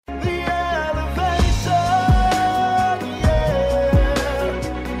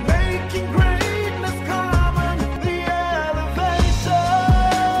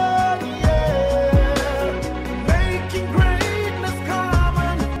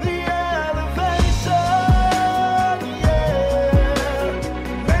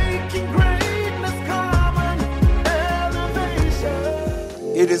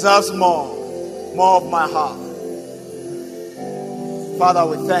deserves more of my heart. Father,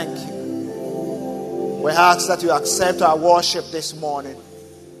 we thank you. We ask that you accept our worship this morning,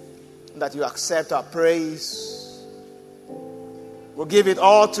 that you accept our praise. We'll give it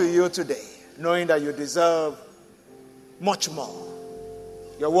all to you today, knowing that you deserve much more.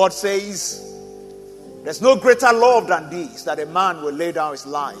 Your word says, there's no greater love than this, that a man will lay down his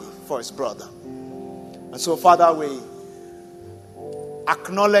life for his brother. And so, Father, we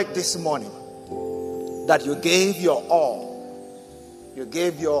acknowledge this morning that you gave your all. You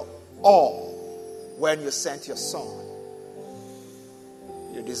gave your all when you sent your Son.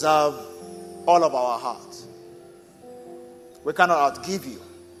 You deserve all of our hearts. We cannot outgive you,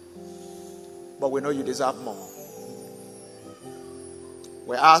 but we know you deserve more.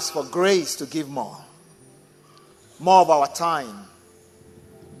 We ask for grace to give more of our time,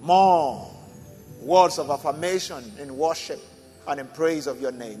 more words of affirmation in worship and in praise of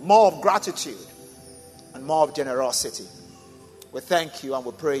your name, more of gratitude and more of generosity. We thank you and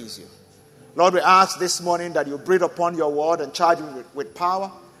we praise you. Lord, we ask this morning that you breathe upon your word and charge it with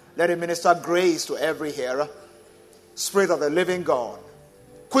power. Let it minister grace to every hearer. Spirit of the living God,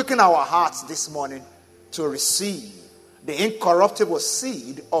 quicken our hearts this morning to receive the incorruptible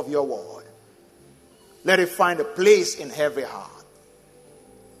seed of your word. Let it find a place in every heart.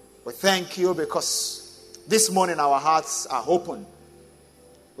 We thank you because this morning our hearts are open.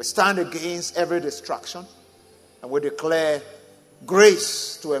 We stand against every distraction and we declare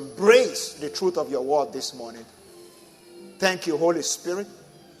grace to embrace the truth of your word this morning. Thank you, Holy Spirit,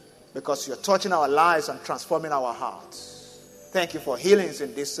 because you're touching our lives and transforming our hearts. Thank you for healings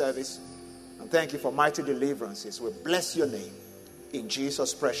in this service, and thank you for mighty deliverances. We bless your name in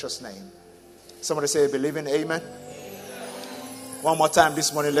Jesus' precious name. Somebody say, believing amen. One more time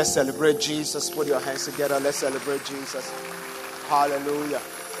this morning, let's celebrate Jesus. Put your hands together. Let's celebrate Jesus. Hallelujah.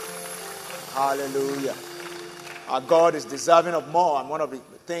 Hallelujah. Our God is deserving of more, and one of the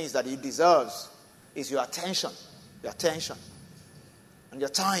things that he deserves is your attention, and your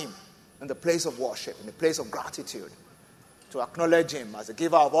time in the place of worship, in the place of gratitude, to acknowledge him as the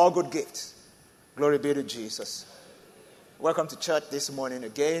giver of all good gifts. Glory be to Jesus. Welcome to church this morning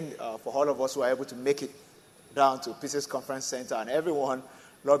again, for all of us who are able to make it down to Pieces Conference Center and everyone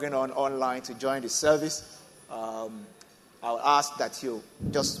logging on online to join the service. I'll ask that you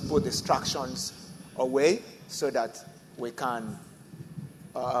just put distractions away so that we can,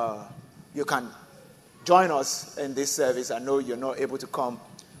 you can join us in this service. I know you're not able to come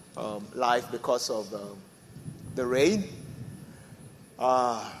live because of the rain.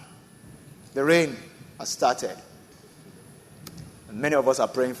 The rain has started. And many of us are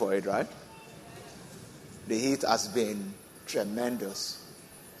praying for it, right? The heat has been tremendous.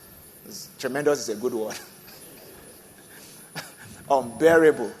 Tremendous is a good word.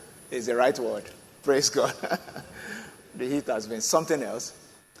 Unbearable is the right word. Praise God. The heat has been something else.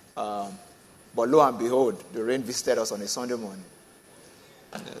 But lo and behold, the rain visited us on a Sunday morning.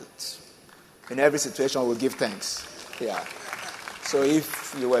 And in every situation, we'll give thanks. Yeah. So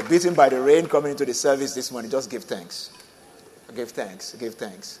if you were beaten by the rain coming into the service this morning, just give thanks. Give thanks. Give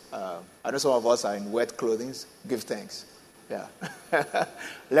thanks. I know some of us are in wet clothing. Give thanks. Yeah.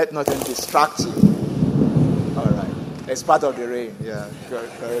 Let nothing distract you. All right. It's part of the rain. Yeah.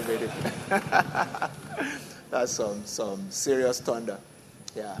 That's some serious thunder.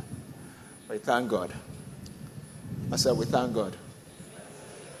 Yeah. We thank God. I said we thank God.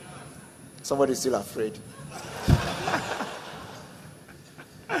 Somebody's still afraid.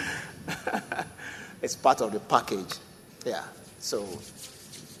 It's part of the package. Yeah. So,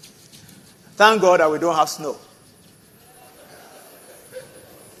 thank God that we don't have snow.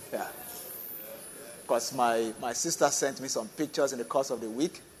 Yeah. Because my sister sent me some pictures in the course of the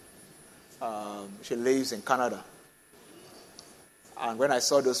week. She lives in Canada. And when I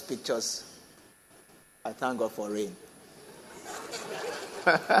saw those pictures, I thank God for rain.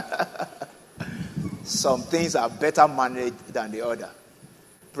 Some things are better managed than the other.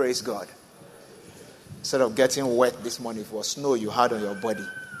 Praise God. Instead of getting wet this morning, if it was snow you had on your body,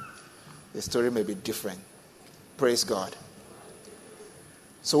 the story may be different. Praise God.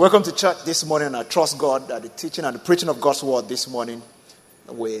 So welcome to church this morning, and I trust God that the teaching and the preaching of God's word this morning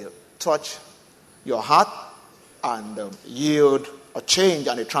will touch your heart and yield a change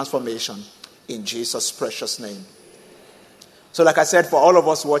and a transformation in Jesus' precious name. So like I said, for all of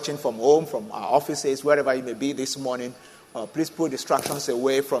us watching from home, from our offices, wherever you may be this morning, please put distractions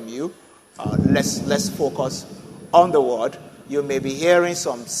away from you. Let's focus on the word. You may be hearing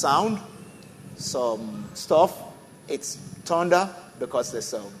some sound, some stuff. It's thunder because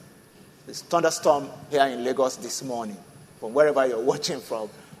there's a thunderstorm here in Lagos this morning. From wherever you're watching from,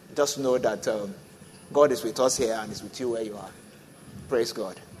 just know that God is with us here and is with you where you are. Praise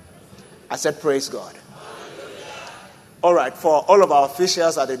God. I said praise God. All right, for all of our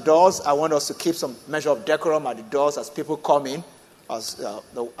officials at the doors, I want us to keep some measure of decorum at the doors as people come in.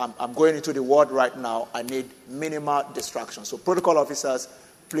 I'm going into the ward right now. I need minimal distraction. So protocol officers,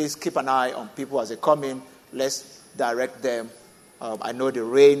 please keep an eye on people as they come in. Let's direct them. I know the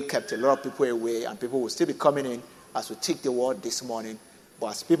rain kept a lot of people away, and people will still be coming in as we take the word this morning. But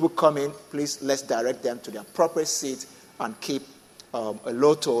as people come in, please let's direct them to their proper seat and keep a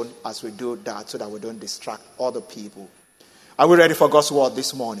low tone as we do that so that we don't distract other people. Are we ready for God's word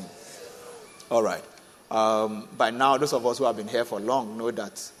this morning? All right. By now, those of us who have been here for long know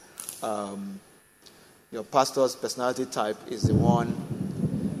that your pastor's personality type is the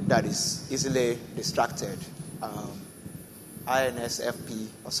one that is easily distracted. INSFP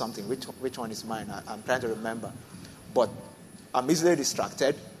or something. Which one is mine? I'm trying to remember. But I'm easily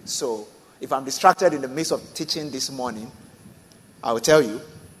distracted. So if I'm distracted in the midst of teaching this morning, I will tell you,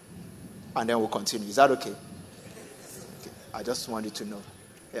 and then we'll continue. Is that okay? I just want you to know.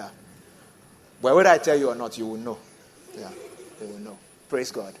 Yeah. But whether I tell you or not, you will know. Yeah. You will know.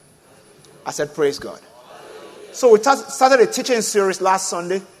 Praise God. I said praise God. So we started a teaching series last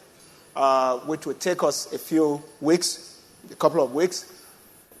Sunday, which will take us a couple of weeks,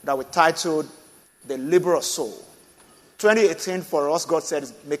 that we titled The Liberal Soul. 2018 for us, God said,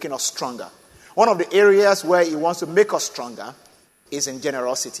 is making us stronger. One of the areas where He wants to make us stronger is in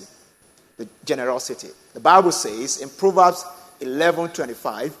generosity. The generosity. The Bible says in Proverbs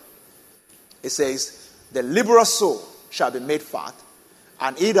 11:25, it says, the liberal soul shall be made fat,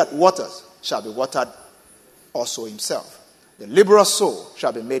 and he that waters shall be watered also himself. The liberal soul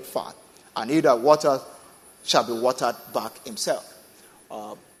shall be made fat, and he that waters shall be watered back himself.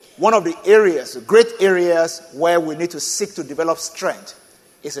 One of the areas, the great areas where we need to seek to develop strength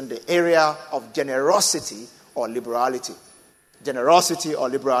is in the area of generosity or liberality. Generosity or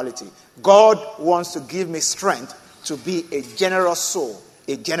liberality. God wants to give me strength to be a generous soul,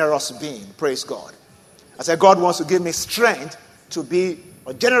 a generous being. Praise God. I said God wants to give me strength to be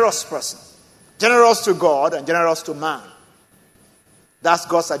a generous person. Generous to God and generous to man. That's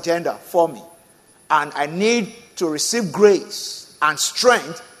God's agenda for me. And I need to receive grace and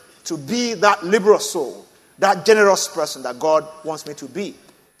strength to be that liberal soul, that generous person that God wants me to be.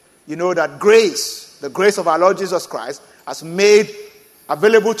 You know that grace, the grace of our Lord Jesus Christ, has made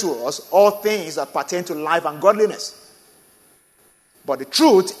available to us all things that pertain to life and godliness. But the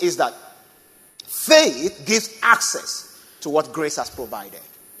truth is that faith gives access to what grace has provided.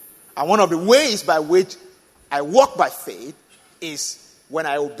 And one of the ways by which I walk by faith is when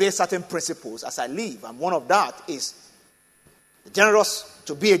I obey certain principles as I live. And one of that is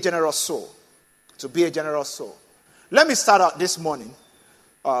to be a generous soul. To be a generous soul. Let me start out this morning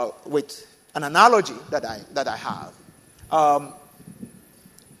with an analogy that I have.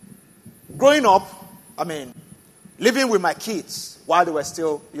 Growing up, living with my kids while they were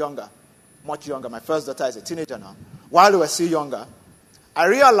still younger, much younger. My first daughter is a teenager now. While they were still younger, I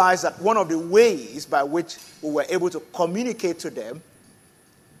realized that one of the ways by which we were able to communicate to them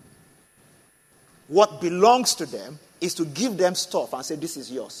what belongs to them is to give them stuff and say, this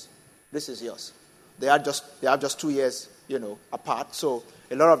is yours. This is yours. They have just 2 years, apart. So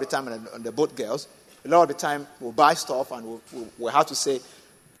a lot of the time, and they're both girls, a lot of the time we'll buy stuff and we'll have to say,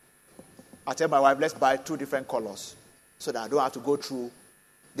 I tell my wife, let's buy 2 different colors so that I don't have to go through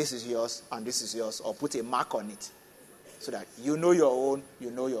this is yours and this is yours, or put a mark on it so that you know your own.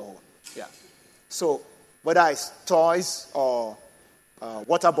 Yeah. So whether it's toys or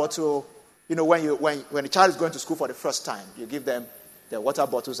water bottle, when a child is going to school for the first time, you give them their water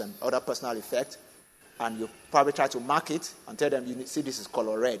bottles and other personal effects, and you probably try to mark it and tell them, see, this is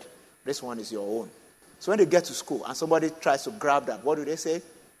color red. This one is your own. So when they get to school and somebody tries to grab that, what do they say?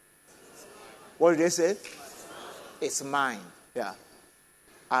 What do they say? It's mine. Yeah.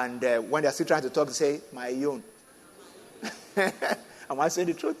 And when they're still trying to talk, they say, my own. Am I saying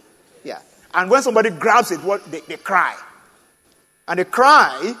the truth? Yeah. And when somebody grabs it, they cry. And they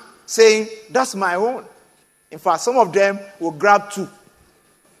cry saying, that's my own. In fact, some of them will grab 2.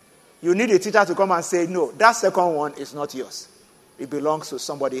 You need a teacher to come and say, no, that second one is not yours. It belongs to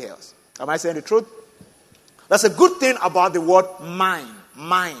somebody else. Am I saying the truth? That's a good thing about the word mine.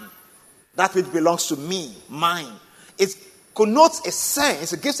 Mine. That which belongs to me. Mine. It connotes a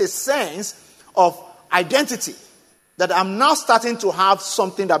sense, it gives a sense of identity. That I'm now starting to have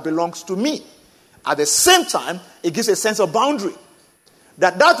something that belongs to me. At the same time, it gives a sense of boundary.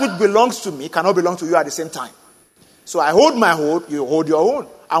 That which belongs to me cannot belong to you at the same time. So I hold my own, you hold your own.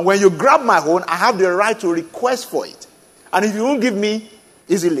 And when you grab my own, I have the right to request for it. And if you won't give me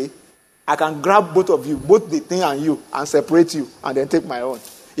easily, I can grab both of you, both the thing and you, and separate you, and then take my own.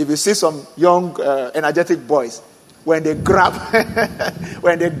 If you see some young, energetic boys, when they grab,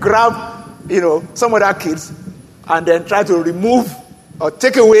 some other kids, and then try to remove or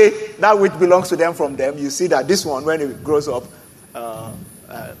take away that which belongs to them from them, you see that this one, when he grows up,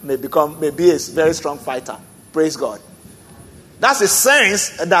 may be a very strong fighter. Praise God. That's the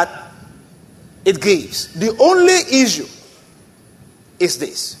sense that it gives. The only issue is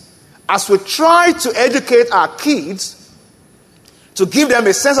this. As we try to educate our kids to give them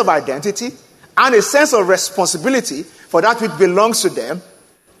a sense of identity and a sense of responsibility for that which belongs to them,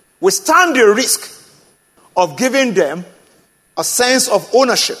 we stand the risk of giving them a sense of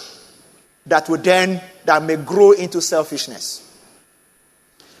ownership that may grow into selfishness.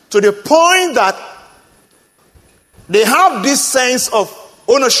 To the point that they have this sense of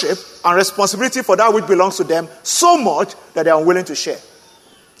ownership and responsibility for that which belongs to them so much that they are unwilling to share.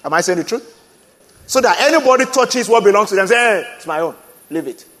 Am I saying the truth? So that anybody touches what belongs to them, say, hey, it's my own. Leave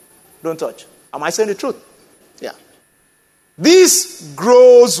it. Don't touch. Am I saying the truth? Yeah. This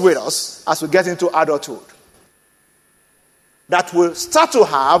grows with us as we get into adulthood. That will start to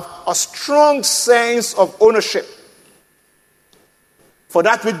have a strong sense of ownership for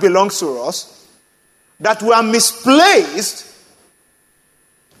that which belongs to us, that we are misplaced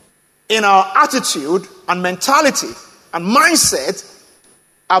in our attitude and mentality and mindset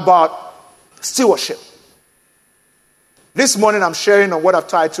about stewardship. This morning I'm sharing on what I've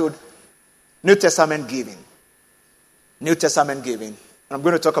titled New Testament Giving. New Testament Giving. And I'm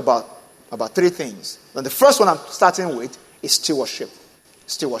going to talk about three things. And the first one I'm starting with is stewardship.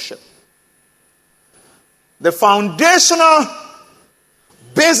 Stewardship. The foundational,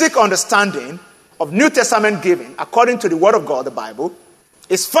 basic understanding of New Testament giving, according to the Word of God, the Bible,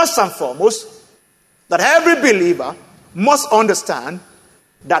 is first and foremost that every believer must understand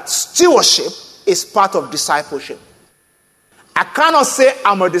that stewardship is part of discipleship. I cannot say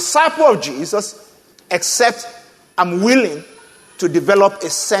I'm a disciple of Jesus except I'm willing to develop a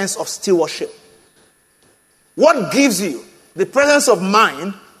sense of stewardship. What gives you the presence of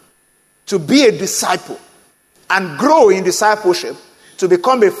mind to be a disciple and grow in discipleship to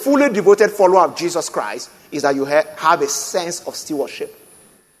become a fully devoted follower of Jesus Christ is that you have a sense of stewardship.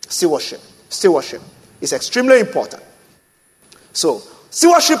 Stewardship is extremely important. So,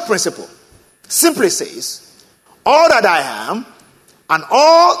 stewardship principle simply says, all that I am and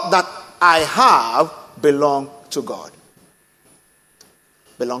all that I have belong to God.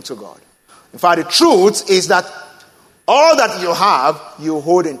 Belong to God. In fact, the truth is that all that you have, you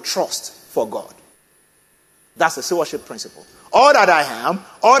hold in trust for God. That's the stewardship principle. All that I am,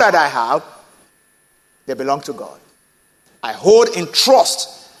 all that I have, they belong to God. I hold in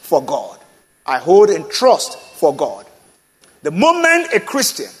trust for God. I hold in trust for God. The moment a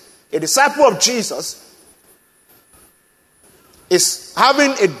Christian, a disciple of Jesus, is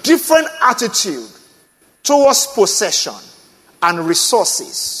having a different attitude towards possession and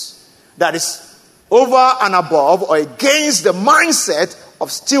resources that is over and above or against the mindset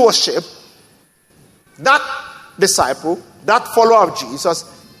of stewardship, that disciple, that follower of Jesus,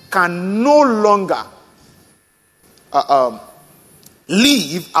 can no longer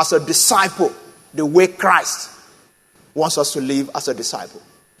live as a disciple the way Christ wants us to live as a disciple.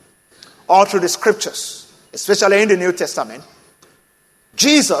 All through the scriptures, especially in the New Testament,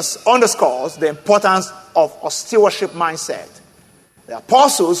 Jesus underscores the importance of a stewardship mindset. The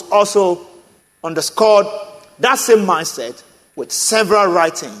apostles also underscored that same mindset with several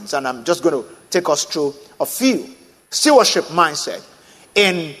writings, and I'm just going to take us through a few. Stewardship mindset.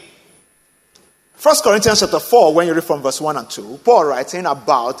 In 1 Corinthians chapter 4, when you read from verse 1 and 2, Paul writing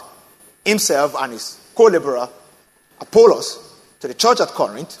about himself and his co-laborer Apollos to the church at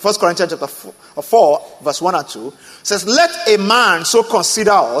Corinth, 1 Corinthians chapter 4, verse 1 and 2, says, let a man so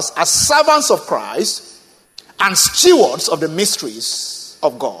consider us as servants of Christ and stewards of the mysteries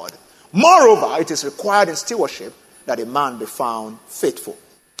of God. Moreover, it is required in stewardship that a man be found faithful.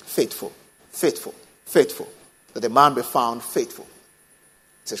 That a man be found faithful.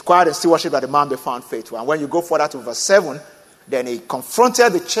 It's required in stewardship that a man be found faithful. And when you go further to verse 7, then he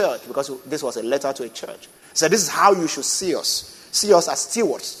confronted the church, because this was a letter to a church. He said, this is how you should see us. See us as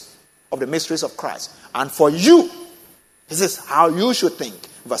stewards of the mysteries of Christ. And for you, this is how you should think.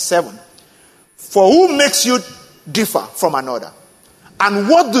 Verse 7. For who makes you differ from another? And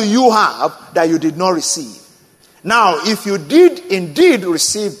what do you have that you did not receive? Now, if you did indeed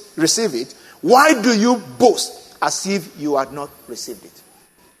receive it, why do you boast as if you had not received it?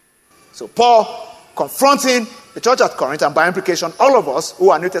 So Paul, confronting the church at Corinth, and by implication all of us who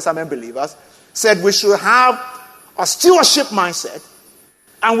are New Testament believers, said we should have a stewardship mindset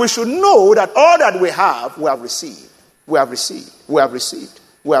And we should know that all that we have received. We have received. We have received.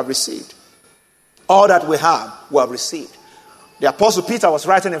 We have received. All that we have received. The Apostle Peter was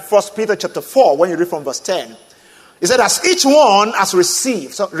writing in 1 Peter chapter 4, when you read from verse 10. He said, as each one has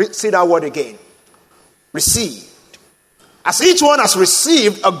received. So see that word again. Received. As each one has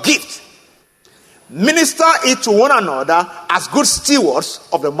received a gift, minister it to one another as good stewards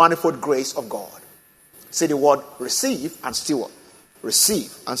of the manifold grace of God. See the word receive and steward.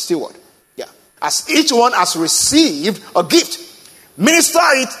 Receive and steward. Yeah. As each one has received a gift, minister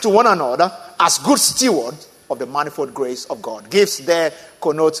it to one another as good stewards of the manifold grace of God. Gifts there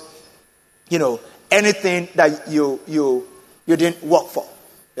connote, anything that you didn't work for.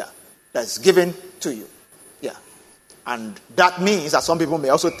 Yeah. That's given to you. Yeah. And that means that some people may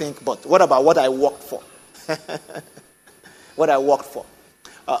also think, but what about what I worked for? What I worked for.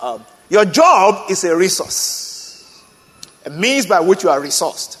 Your job is a resource. A means by which you are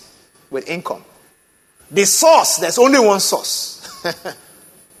resourced with income. The source, there's only one source.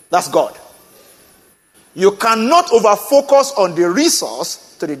 That's God. You cannot over-focus on the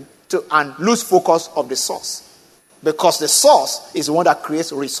resource and lose focus of the source. Because the source is the one that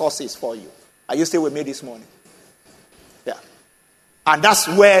creates resources for you. Are you still with me this morning? Yeah. And that's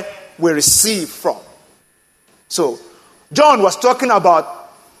where we receive from. So, John was talking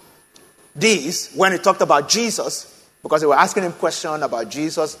about this when he talked about Jesus. Because they were asking him questions about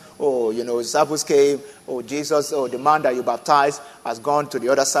Jesus. Disciples came. Jesus, the man that you baptized has gone to the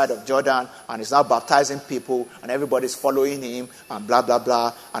other side of Jordan and is now baptizing people and everybody's following him and blah, blah,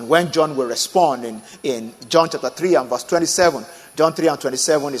 blah. And when John will respond in John chapter 3 and verse 27, John 3 and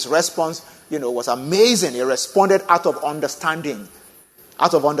 27, his response, was amazing. He responded out of understanding.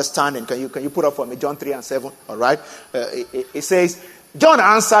 Out of understanding. Can you put up for me John 3 and 7? All right. It says, John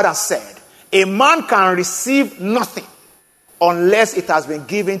answered and said, a man can receive nothing unless it has been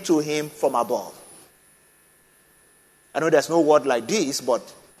given to him from above. I know there's no word like this,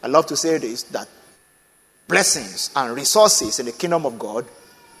 but I love to say this, that blessings and resources in the kingdom of God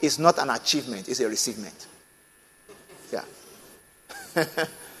is not an achievement, it's a receivement. Yeah.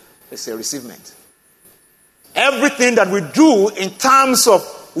 It's a receivement. Everything that we do in terms of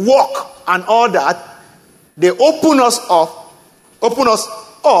work and all that, they open us up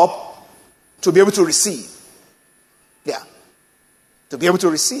to be able to receive. Yeah. To be able to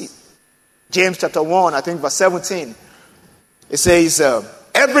receive. James chapter 1, I think verse 17. It says,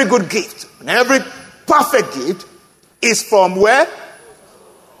 every good gift and every perfect gift is from where?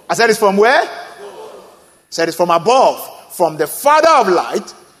 I said it's from where? I said it's from above. From the Father of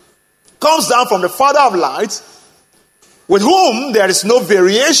light. Comes down from the Father of light. With whom there is no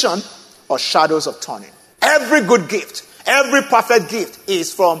variation or shadows of turning. Every good gift, every perfect gift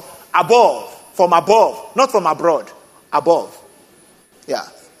is from above. From above, not from abroad. Above. Yeah.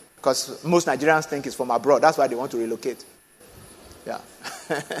 Because most Nigerians think it's from abroad. That's why they want to relocate. Yeah.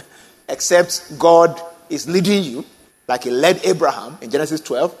 Except God is leading you, like he led Abraham in Genesis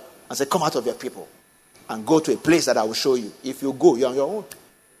 12, and said, come out of your people and go to a place that I will show you. If you go, you're on your own.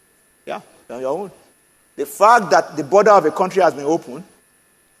 Yeah, you're on your own. The fact that the border of a country has been opened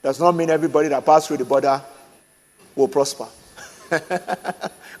does not mean everybody that passed through the border will prosper.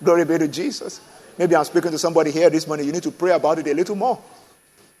 Glory be to Jesus. Maybe I'm speaking to somebody here this morning. You need to pray about it a little more.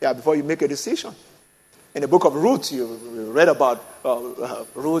 Yeah, before you make a decision. In the book of Ruth, you read about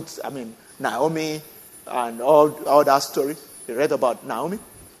Naomi and all that story. You read about Naomi,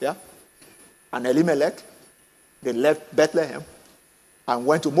 yeah, and Elimelech. They left Bethlehem and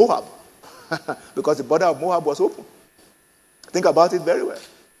went to Moab because the border of Moab was open. Think about it very well.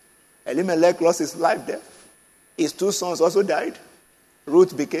 Elimelech lost his life there. His two sons also died.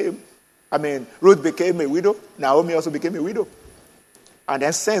 Ruth became a widow. Naomi also became a widow. And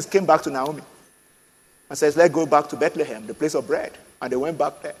then sense came back to Naomi and says, let's go back to Bethlehem, the place of bread. And they went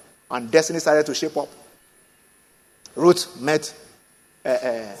back there. And destiny started to shape up. Ruth met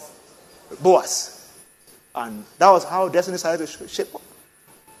Boaz. And that was how destiny started to shape up.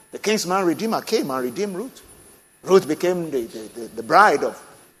 The kinsman redeemer came and redeemed Ruth. Ruth became the bride of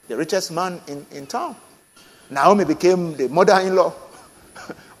the richest man in town. Naomi became the mother-in-law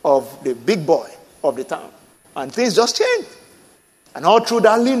of the big boy of the town. And things just changed. And all through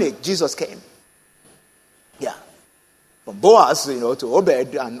that lineage, Jesus came. Yeah. From Boaz, to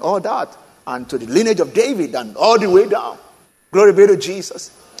Obed and all that. And to the lineage of David and all the way down. Glory be to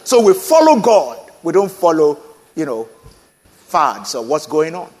Jesus. So we follow God. We don't follow, fads or what's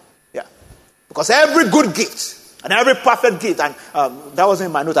going on. Yeah. Because every good gift and every perfect gift, and that wasn't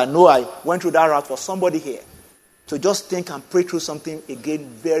in my note. I know I went through that route for somebody here. So just think and pray through something again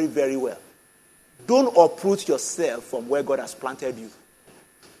very, very well. Don't uproot yourself from where God has planted you.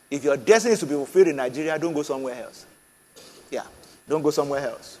 If your destiny is to be fulfilled in Nigeria, don't go somewhere else. Yeah, don't go somewhere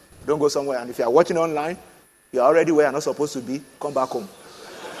else. Don't go somewhere. And if you are watching online, you are already where you're not supposed to be, come back home.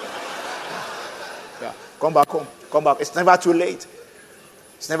 Yeah, come back home. Come back. It's never too late.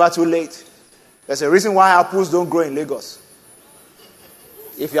 It's never too late. There's a reason why apples don't grow in Lagos.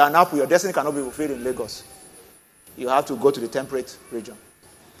 If you're an apple, your destiny cannot be fulfilled in Lagos. You have to go to the temperate region.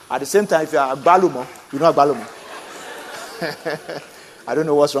 At the same time, if you're Agbalumo, you know Agbalumo. I don't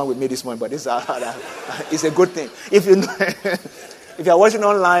know what's wrong with me this morning, but it's a good thing. If you know, if you're watching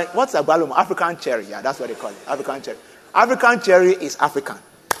online, what's Agbalumo? African cherry. Yeah, that's what they call it. African cherry. African cherry is African.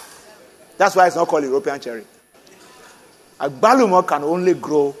 That's why it's not called European cherry. Agbalumo can only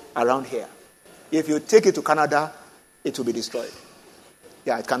grow around here. If you take it to Canada, it will be destroyed.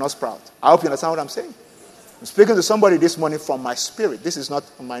 Yeah, it cannot sprout. I hope you understand what I'm saying. I'm speaking to somebody this morning from my spirit. This is not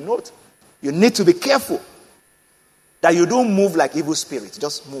on my note. You need to be careful that you don't move like evil spirits.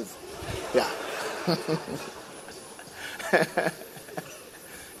 Just move. Yeah.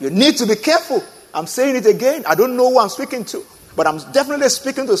 You need to be careful. I'm saying it again. I don't know who I'm speaking to, but I'm definitely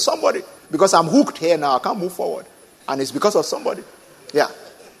speaking to somebody because I'm hooked here now. I can't move forward. And it's because of somebody. Yeah.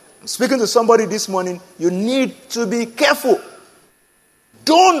 I'm speaking to somebody this morning. You need to be careful.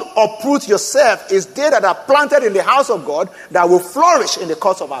 Don't uproot yourself. It's they that are planted in the house of God that will flourish in the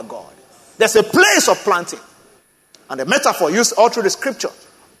courts of our God. There's a place of planting. And the metaphor used all through the scripture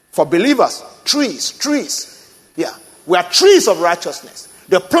for believers, trees. Yeah. We are trees of righteousness.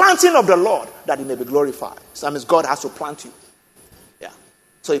 The planting of the Lord that he may be glorified. So that means God has to plant you. Yeah.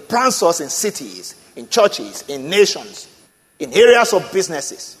 So he plants us in cities, in churches, in nations, in areas of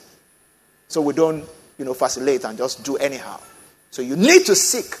businesses. So we don't, vacillate and just do anyhow. So you need to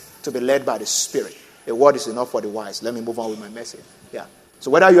seek to be led by the Spirit. A word is enough for the wise. Let me move on with my message. Yeah.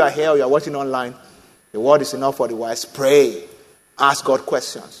 So whether you are here or you are watching online, the word is enough for the wise. Pray. Ask God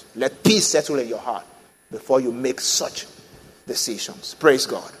questions. Let peace settle in your heart before you make such decisions. Praise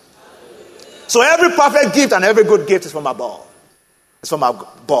God. So every perfect gift and every good gift is from above. It's from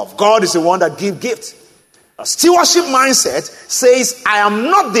above. God is the one that gives gifts. A stewardship mindset says, I am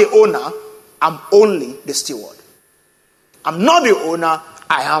not the owner, I'm only the steward. I'm not the owner,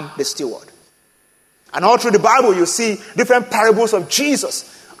 I am the steward. And all through the Bible, you see different parables of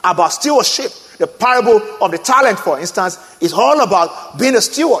Jesus about stewardship. The parable of the talent, for instance, is all about being a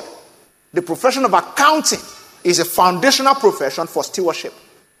steward. The profession of accounting is a foundational profession for stewardship.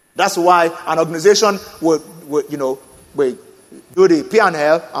 That's why an organization will do the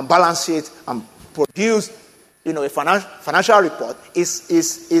P&L and balance sheet and produce, a financial report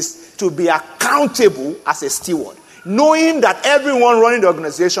is to be accountable as a steward. Knowing that everyone running the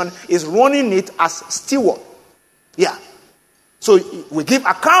organization is running it as steward. Yeah. So we give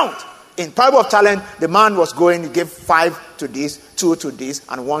account. In parable of talent, the man was going, he gave 5 to this, 2 to this,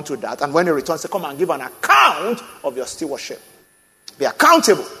 and 1 to that. And when he returns, he said, come and give an account of your stewardship. Be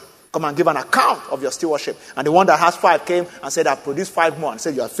accountable. Come and give an account of your stewardship. And the one that has 5 came and said, I produced 5 more. And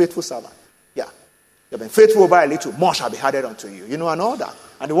said, you are a faithful servant. Yeah. You have been faithful over a little, more shall be added unto you. And all that.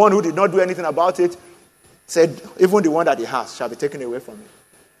 And the one who did not do anything about it said, even the one that he has shall be taken away from you.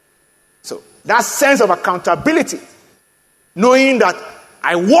 So that sense of accountability, knowing that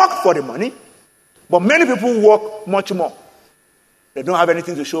I work for the money, but many people work much more. They don't have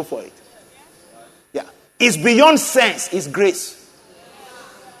anything to show for it. Yeah. It's beyond sense, it's grace.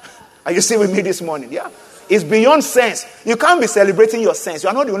 Are you still with me this morning? Yeah. It's beyond sense. You can't be celebrating your sense. You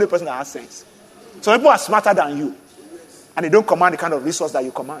are not the only person that has sense. Some people are smarter than you, and they don't command the kind of resource that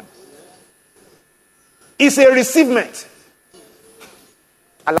you command. It's a receivement.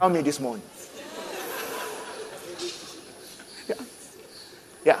 Allow me this morning.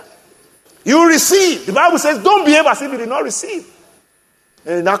 Yeah. You receive. The Bible says, don't behave as if you did not receive.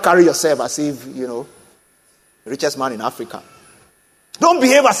 And not carry yourself as if, the richest man in Africa. Don't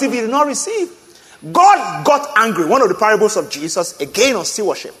behave as if you did not receive. God got angry. One of the parables of Jesus, again on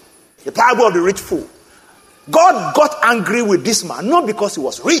stewardship. The parable of the rich fool. God got angry with this man, not because he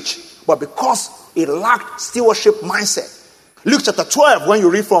was rich, but because he lacked stewardship mindset. Luke chapter 12, when you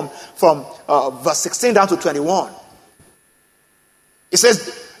read from verse 16 down to 21. It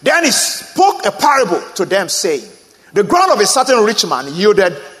says, then he spoke a parable to them, saying, the ground of a certain rich man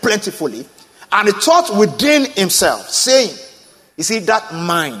yielded plentifully, and he thought within himself, saying, you see, that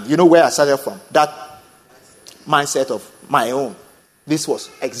mind, you know where I started from? That mindset of my own. This was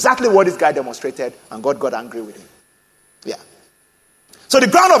exactly what this guy demonstrated, and God got angry with him. Yeah. So the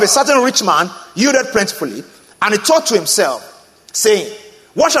ground of a certain rich man yielded plentifully, and he thought to himself, saying,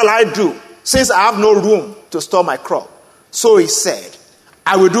 what shall I do, since I have no room to store my crop? So he said,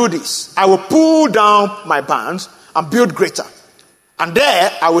 I will do this. I will pull down my barns and build greater, And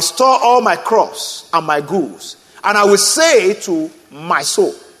there I will store all my crops and my goods. And I will say to my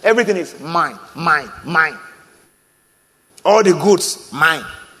soul, everything is mine, mine, mine. All the goods, mine.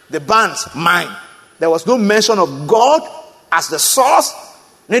 The bands, mine. There was no mention of God as the source.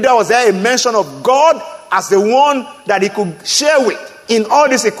 Neither was there a mention of God as the one that he could share with in all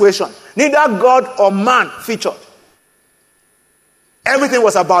this equation. Neither God or man featured. Everything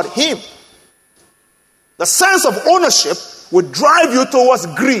was about him. The sense of ownership would drive you towards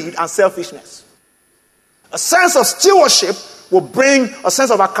greed and selfishness. A sense of stewardship will bring a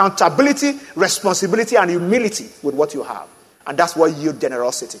sense of accountability, responsibility, and humility with what you have. And that's what yields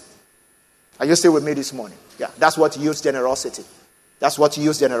generosity. Are you still with me this morning? Yeah, that's what yields generosity. That's what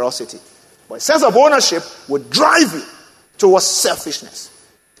yields generosity. But a sense of ownership will drive you towards selfishness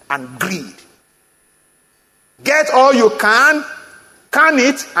and greed. Get all you can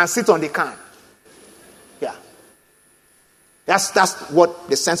it, and sit on the can. Yeah. That's what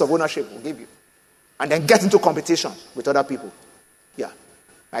the sense of ownership will give you. And then get into competition with other people. Yeah.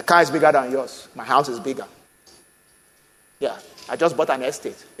 My car is bigger than yours. My house is bigger. Yeah. I just bought an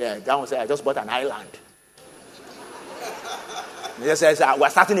estate. Yeah, that one said, I just bought an island. He says, we're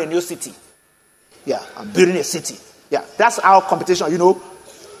starting a new city. Yeah, I'm building a city. Yeah, that's our competition,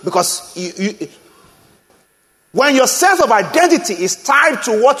 because when your sense of identity is tied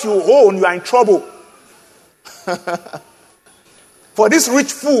to what you own, you are in trouble. For this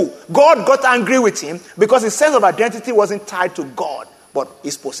rich fool, God got angry with him because his sense of identity wasn't tied to God, but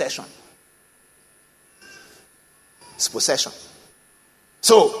his possession. His possession.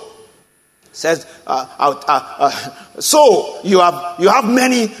 So, says, so you have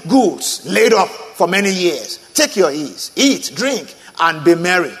many goods laid up for many years. Take your ease, eat, drink, and be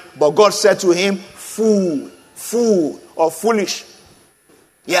merry. But God said to him, fool, or foolish.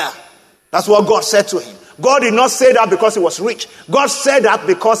 Yeah, that's what God said to him. God did not say that because he was rich. God said that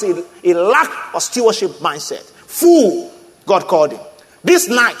because he lacked a stewardship mindset. Fool, God called him. This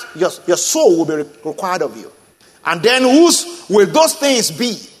night, your soul will be required of you. And then whose will those things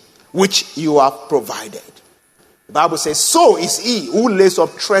be which you have provided? The Bible says, so is he who lays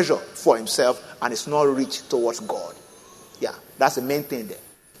up treasure for himself and is not rich towards God. Yeah, that's the main thing there.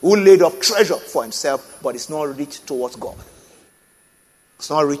 Who laid up treasure for himself but is not rich towards God.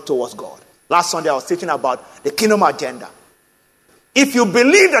 It's not rich towards God. Last Sunday I was teaching about the kingdom agenda. If you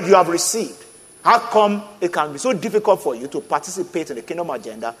believe that you have received, how come it can be so difficult for you to participate in the kingdom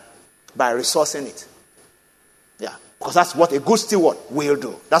agenda by resourcing it? Yeah, because that's what a good steward will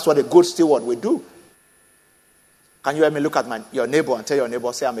do. That's what a good steward will do. Can you hear me look at your neighbor and tell your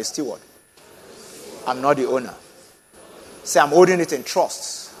neighbor, say, I'm a steward. I'm not the owner. Say, I'm holding it in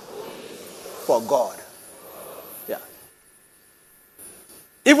trust for God. Yeah.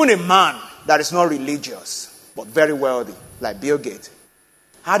 Even a man that is not religious, but very wealthy, like Bill Gates,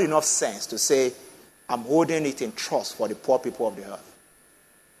 had enough sense to say, I'm holding it in trust for the poor people of the earth.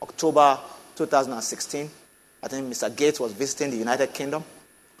 October 2016, I think Mr. Gates was visiting the United Kingdom.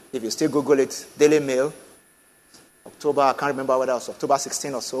 If you still Google it, Daily Mail, October, I can't remember whether it was October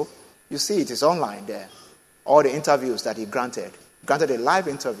 16 or so. You see it is online there. All the interviews that he granted a live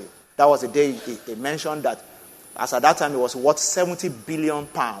interview. That was the day he mentioned that, as at that time, it was worth 70 billion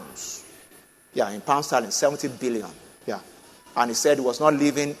pounds. Yeah, in pound sterling, 70 billion. Yeah. And he said he was not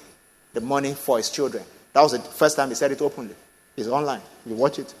leaving the money for his children. That was the first time he said it openly. It's online. You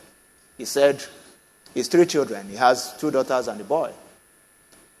watch it. He said his 3 children, he has 2 daughters and a boy,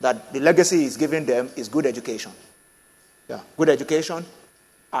 that the legacy he's giving them is good education. Yeah, good education,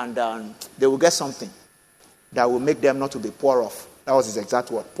 and they will get something that will make them not to be poor off. That was his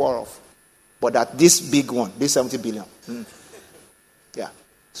exact word, poor off. But that this big one, this 70 billion, yeah,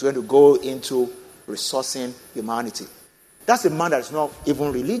 it's going to go into resourcing humanity. That's a man that is not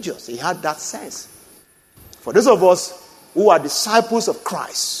even religious. He had that sense. For those of us who are disciples of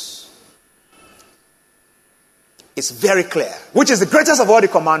Christ, it's very clear, which is the greatest of all the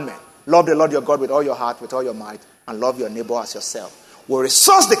commandments. Love the Lord your God with all your heart, with all your might, and love your neighbor as yourself. We'll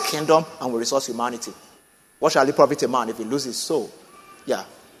resource the kingdom and we'll resource humanity. What shall it profit a man if he loses his soul? Yeah,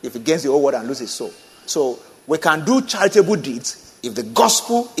 if he gains the whole world and loses his soul. So we can do charitable deeds if the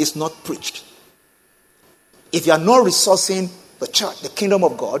gospel is not preached. If you are not resourcing the church, the kingdom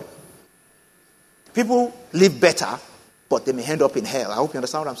of God, people live better, but they may end up in hell. I hope you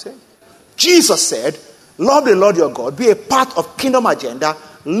understand what I'm saying. Jesus said, love the Lord your God, be a part of kingdom agenda,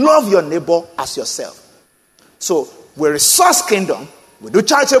 love your neighbor as yourself. So we resource kingdom, we do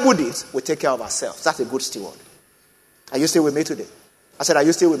charitable deeds, we take care of ourselves. That's a good steward. Are you still with me today? I said, are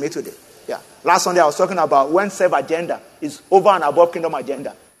you still with me today? Yeah. Last Sunday I was talking about when self-agenda is over and above kingdom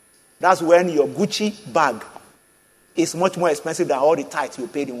agenda. That's when your Gucci bag is much more expensive than all the tithes you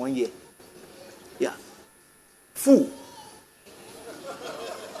paid in 1 year. Yeah. Fool.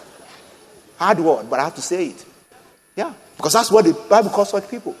 Hard word, but I have to say it. Yeah. Because that's what the Bible calls such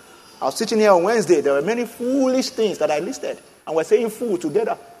people. I was sitting here on Wednesday. There were many foolish things that I listed. And we're saying fool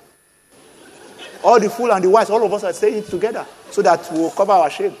together. All the fool and the wise, all of us are saying it together. So that we'll cover our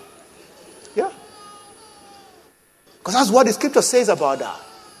shame. Yeah. Because that's what the scripture says about that.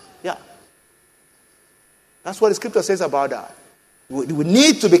 Yeah. That's what the scripture says about that. We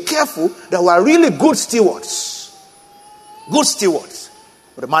need to be careful that we are really good stewards. Good stewards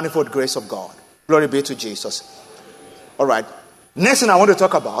of the manifold grace of God. Glory be to Jesus. All right. Next thing I want to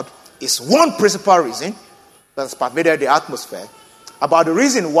talk about is one principal reason that has pervaded the atmosphere about the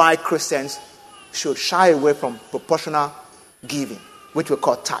reason why Christians should shy away from proportional giving, which we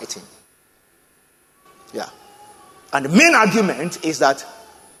call tithing. Yeah. And the main argument is that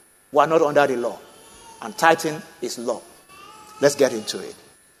we are not under the law. And tithing is law. Let's get into it.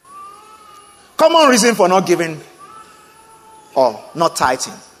 Common reason for not giving or not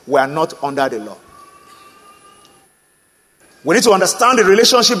tithing. We are not under the law. We need to understand the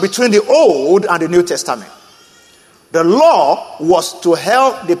relationship between the Old and the New Testament. The law was to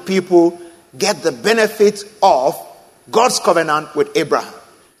help the people get the benefit of God's covenant with Abraham.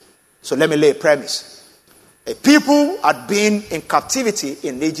 So let me lay a premise. A people had been in captivity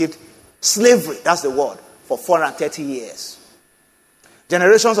in Egypt, slavery, that's the word, for 430 years.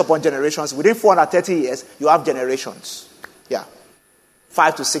 Generations upon generations. Within 430 years, you have generations. Yeah.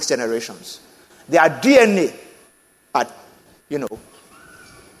 5 to 6 generations. Their DNA had,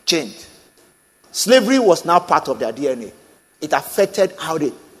 changed. Slavery was now part of their DNA. It affected how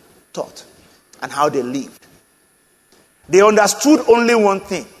they thought and how they lived. They understood only one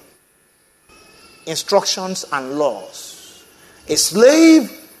thing: instructions and laws. A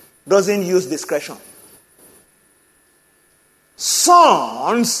slave doesn't use discretion.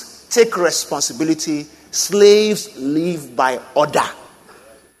 Sons take responsibility. Slaves live by order.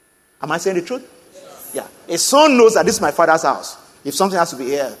 Am I saying the truth? Yeah. A son knows that this is my father's house. If something has to be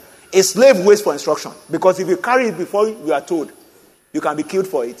here. A slave waits for instruction. Because if you carry it before you are told, you can be killed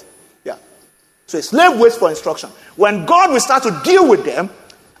for it. Yeah. So a slave waits for instruction. When God will start to deal with them,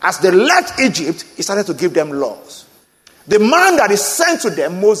 as they left Egypt, he started to give them laws. The man that is sent to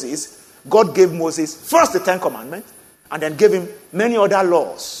them, Moses, God gave Moses first the 10 Commandments, and then gave him many other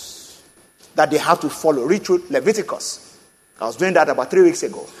laws that they have to follow. Read through Leviticus. I was doing that about 3 weeks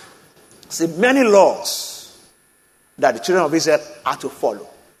ago. See, many laws that the children of Israel had to follow.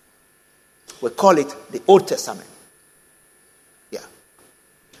 We call it the Old Testament. Yeah.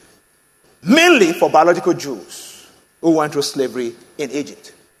 Mainly for biological Jews who went through slavery in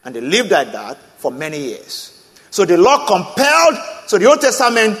Egypt. And they lived like that for many years. So the law compelled, the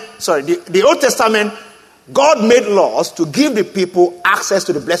Old Testament, God made laws to give the people access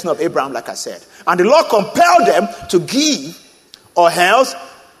to the blessing of Abraham, like I said. And the law compelled them to give, or else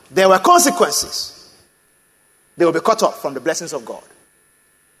there were consequences. They will be cut off from the blessings of God.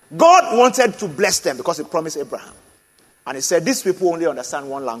 God wanted to bless them because he promised Abraham. And he said, these people only understand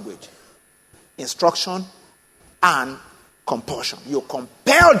one language: instruction and compulsion. You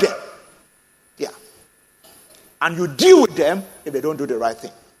compel them. Yeah. And you deal with them if they don't do the right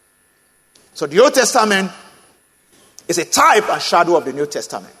thing. So the Old Testament is a type and shadow of the New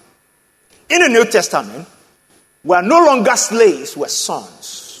Testament. In the New Testament, we are no longer slaves, we're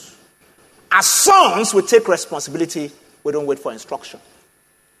sons. As sons, we take responsibility. We don't wait for instruction.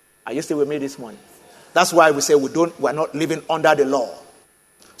 Are you still with me this morning? That's why we say we're not living under the law.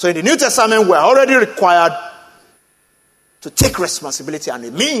 So in the New Testament, we're already required to take responsibility. And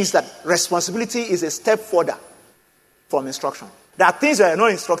it means that responsibility is a step further from instruction. There are things that are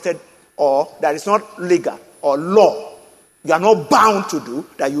not instructed or that is not legal or law. You are not bound to do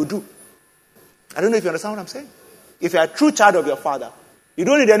that you do. I don't know if you understand what I'm saying. If you're a true child of your father, you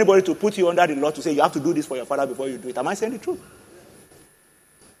don't need anybody to put you under the law to say you have to do this for your father before you do it. Am I saying the truth?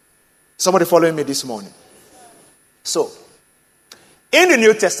 Somebody following me this morning. So, in the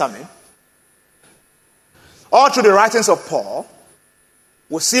New Testament, all through the writings of Paul,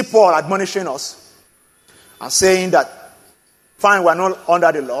 we see Paul admonishing us and saying that, fine, we're not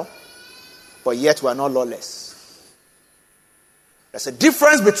under the law, but yet we're not lawless. There's a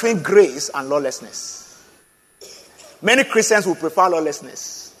difference between grace and lawlessness. Many Christians will prefer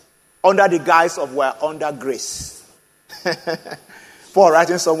lawlessness under the guise of we're under grace. Paul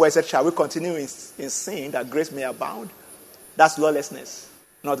writing somewhere said, shall we continue in sin that grace may abound? That's lawlessness,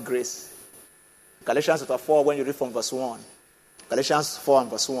 not grace. Galatians chapter 4, when you read from verse 1. Galatians 4 and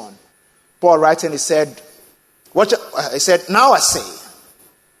verse 1. Paul writing, he said, now I say,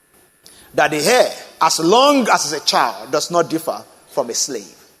 that the heir, as long as is a child, does not differ from a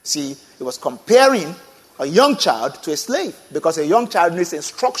slave. See, it was comparing a young child to a slave, because a young child needs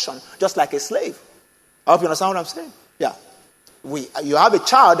instruction just like a slave. I hope you understand what I'm saying. Yeah. You have a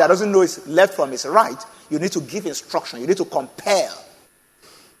child that doesn't know his left from his right. You need to give instruction. You need to compare.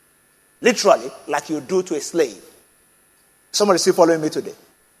 Literally, like you do to a slave. Somebody still following me today?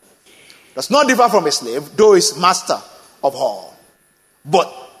 Does not differ from a slave, though is master of all,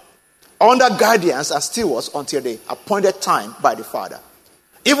 but under guardians and stewards until the appointed time by the Father.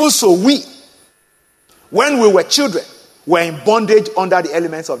 Even so we, when we were children, were in bondage under the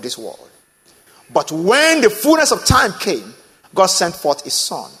elements of this world. But when the fullness of time came, God sent forth his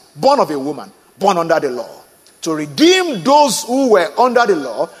Son, born of a woman, born under the law, to redeem those who were under the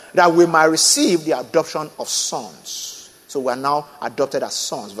law, that we might receive the adoption of sons. So we are now adopted as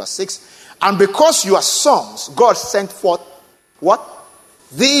sons. Verse 6. And because you are sons, God sent forth what?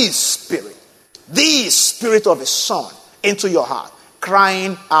 The Spirit of his Son into your heart,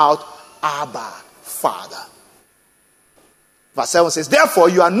 crying out, Abba, Father. Verse 7 says, therefore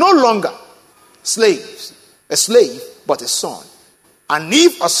you are no longer slaves, a slave, but a son. And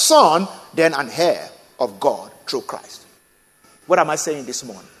if a son, then an heir of God through Christ. What am I saying this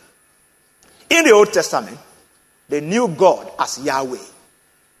morning? In the Old Testament, they knew God as Yahweh,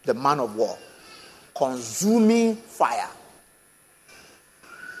 the man of war, consuming fire.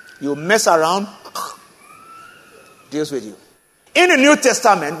 You mess around, deals with you. In the New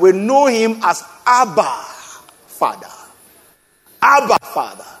Testament, we know him as Abba, Father. Abba,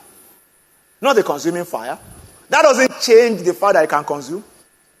 Father. Not a consuming fire. That doesn't change the fire that he can consume.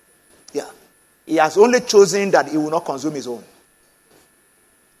 Yeah. He has only chosen that he will not consume his own.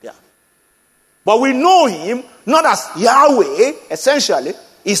 Yeah. But we know him not as Yahweh, essentially.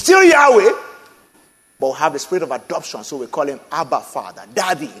 He's still Yahweh, but we have the spirit of adoption, so we call him Abba, Father.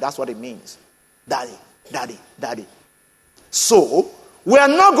 Daddy, that's what it means. Daddy, daddy, daddy. So, we are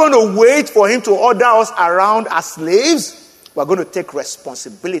not going to wait for him to order us around as slaves. We are going to take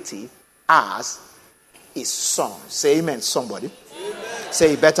responsibility as his son. Say amen, somebody. Amen.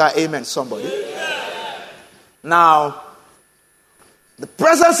 Say better amen, somebody. Amen. Now, the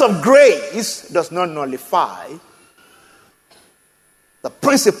presence of grace does not nullify the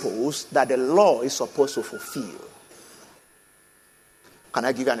principles that the law is supposed to fulfill. Can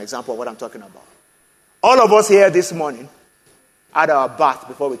I give you an example of what I'm talking about? All of us here this morning had our bath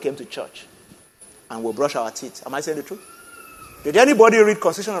before we came to church, and we'll brush our teeth. Am I saying the truth? Did anybody read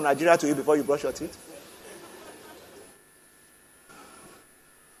Constitution of Nigeria to you before you brush your teeth?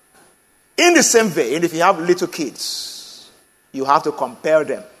 In the same vein, if you have little kids, you have to compel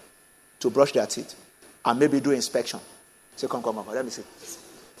them to brush their teeth and maybe do inspection. Say, come, let me see.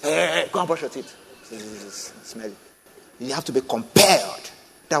 Hey, go and brush your teeth. Smell it. You have to be compelled.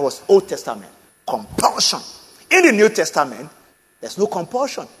 That was Old Testament. Compulsion. In the New Testament, there's no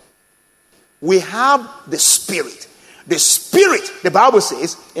compulsion. We have the Spirit. The Spirit, the Bible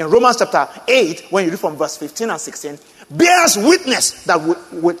says, in Romans chapter 8, when you read from verse 15 and 16, bears witness that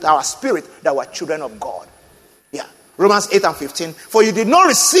with our spirit that we're children of God. Yeah. Romans 8 and 15. For you did not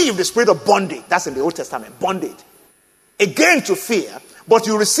receive the spirit of bondage. That's in the Old Testament. Bondage. Again to fear. But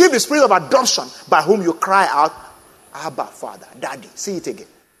you receive the spirit of adoption, by whom you cry out, Abba, Father, Daddy. See it again.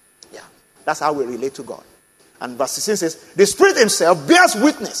 Yeah. That's how we relate to God. And verse 16 says, the Spirit himself bears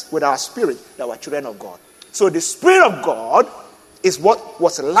witness with our spirit that we're children of God. So the Spirit of God is what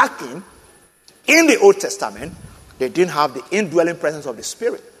was lacking in the Old Testament. They didn't have the indwelling presence of the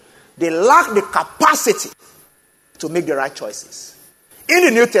Spirit. They lacked the capacity to make the right choices. In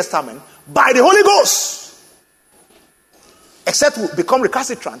the New Testament, by the Holy Ghost, except we become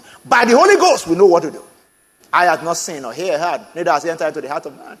recalcitrant, by the Holy Ghost we know what to do. I have not seen or ear heard, neither has he entered into the heart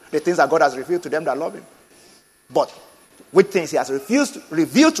of man, the things that God has revealed to them that love him. But which things he has refused to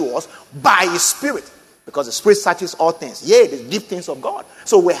reveal to us by his Spirit. Because the Spirit searches all things. Yea, the deep things of God.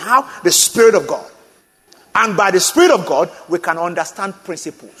 So we have the Spirit of God. And by the Spirit of God, we can understand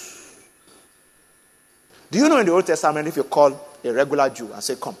principles. Do you know in the Old Testament, if you call a regular Jew and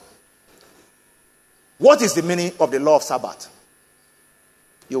say, come, what is the meaning of the law of Sabbath?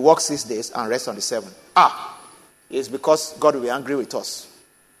 You work 6 days and rest on the 7th. It's because God will be angry with us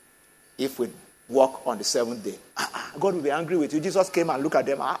if we work on the 7th day. God will be angry with you. Jesus came and looked at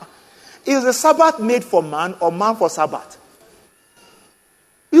them. Is the Sabbath made for man or man for Sabbath?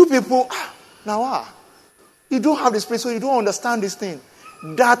 You people, you don't have the Spirit, so you don't understand this thing.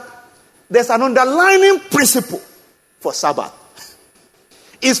 That there's an underlying principle for Sabbath.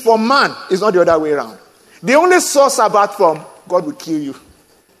 It's for man, it's not the other way around. They only saw Sabbath from God will kill you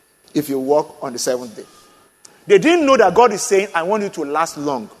if you walk on the 7th day. They didn't know that God is saying, I want you to last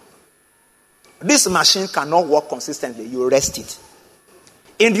long. This machine cannot work consistently. You rest it.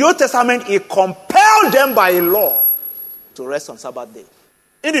 In the Old Testament, it compelled them by a law to rest on Sabbath day.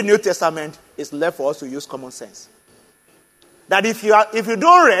 In the New Testament, it's left for us to use common sense. That if you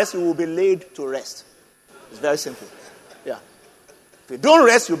don't rest, you will be laid to rest. It's very simple. Yeah. If you don't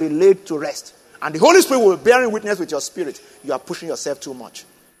rest, you'll be laid to rest. And the Holy Spirit will be bearing witness with your spirit. You are pushing yourself too much.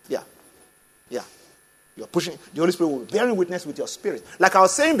 Yeah. Yeah. You're pushing. The Holy Spirit will be bearing witness with your spirit. Like I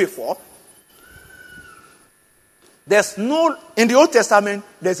was saying before, in the Old Testament,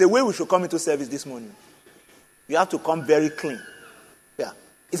 there's a way we should come into service this morning. You have to come very clean. Yeah.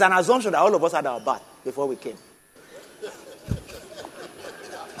 It's an assumption that all of us had our bath before we came.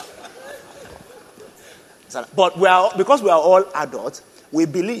 But because we are all adults, we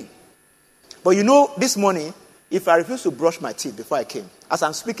believe. But this morning, if I refuse to brush my teeth before I came, as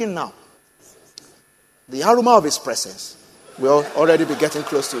I'm speaking now, the aroma of his presence will already be getting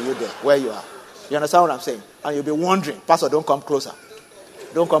close to you there, where you are. You understand what I'm saying? And you'll be wondering, Pastor, don't come closer.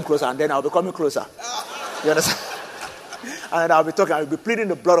 Don't come closer, and then I'll be coming closer. You understand? And then I'll be talking, I'll be pleading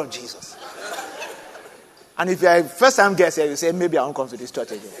the blood of Jesus. And if you're a first-time guest here, you say, maybe I won't come to this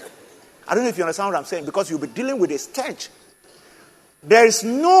church again. I don't know if you understand what I'm saying, because you'll be dealing with a stench. There is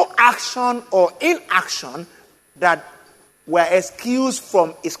no action or inaction that were excused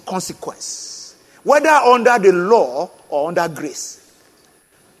from its consequence, whether under the law or under grace.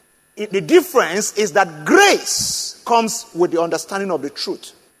 The difference is that grace comes with the understanding of the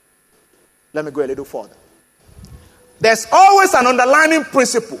truth. Let me go a little further. There's always an underlying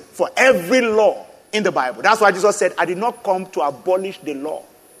principle for every law in the Bible. That's why Jesus said, I did not come to abolish the law.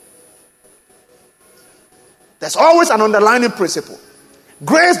 There's always an underlying principle.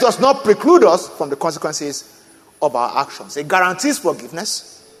 Grace does not preclude us from the consequences of our actions. It guarantees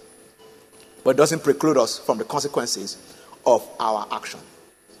forgiveness, but it doesn't preclude us from the consequences of our action.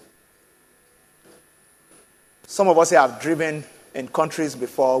 Some of us here have driven in countries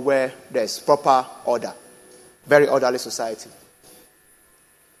before where there's proper order, very orderly society.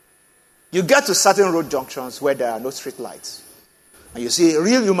 You get to certain road junctions where there are no street lights, and you see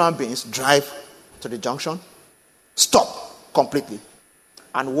real human beings drive to the junction, stop completely,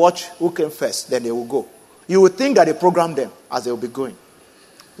 and watch who came first, then they will go. You would think that they program them as they will be going.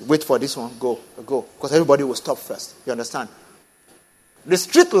 Wait for this one, go, because everybody will stop first. You understand? The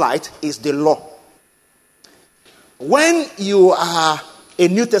street light is the law. When you are a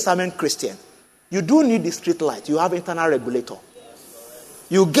New Testament Christian, you do need the street light. You have internal regulator.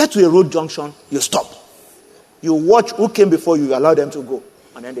 You get to a road junction, you stop. You watch who came before you, you allow them to go,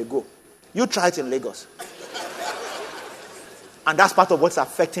 and then they go. You try it in Lagos. And that's part of what's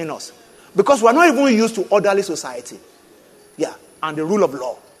affecting us. Because we're not even used to orderly society. Yeah, and the rule of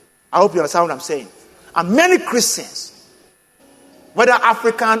law. I hope you understand what I'm saying. And many Christians, whether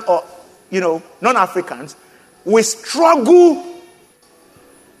African or, non-Africans, we struggle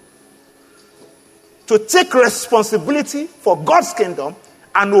to take responsibility for God's kingdom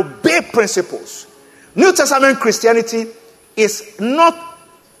and obey principles. New Testament Christianity is not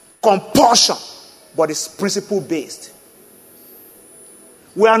compulsion, but it's principle-based.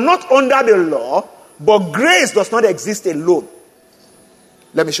 We are not under the law, but grace does not exist alone.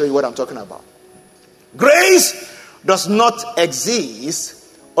 Let me show you what I'm talking about. Grace does not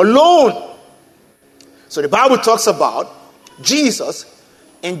exist alone. So the Bible talks about Jesus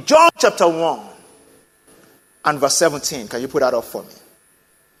in John chapter 1 and verse 17. Can you put that up for me?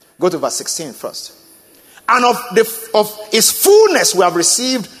 Go to verse 16 first. And of his fullness we have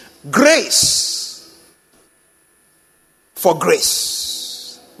received grace for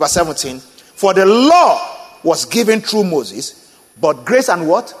grace. Verse 17. For the law was given through Moses, but grace and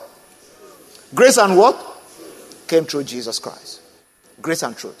what? Grace and what? Came through Jesus Christ. Grace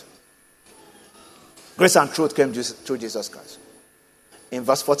and truth. Grace and truth came through Jesus Christ. In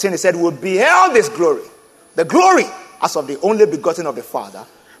verse 14 he said, we beheld his glory. The glory as of the only begotten of the Father,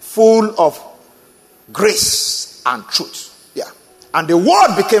 full of grace and truth. Yeah. And the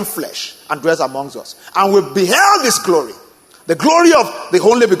word became flesh and dwelt amongst us. And we beheld his glory. The glory of the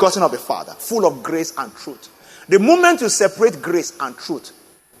only begotten of the Father, full of grace and truth. The moment you separate grace and truth,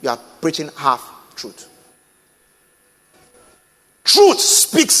 you are preaching half truth. Truth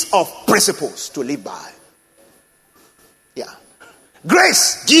speaks of principles to live by. Yeah.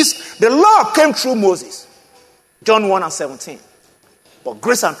 Grace, Jesus, the law came through Moses. John 1 and 17. But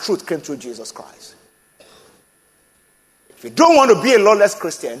grace and truth came through Jesus Christ. If you don't want to be a lawless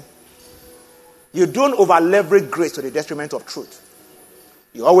Christian, you don't over-leverage grace to the detriment of truth.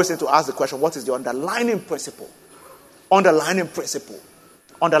 You always need to ask the question, what is the underlying principle? Underlying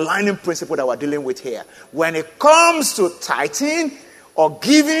principle that we're dealing with here. When it comes to tithing or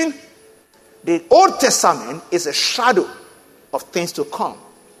giving, The Old Testament is a shadow of things to come.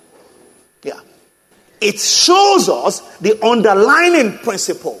 Yeah. It shows us the underlying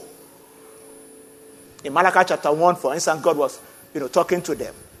principle. In Malachi chapter 1, for instance, God was talking to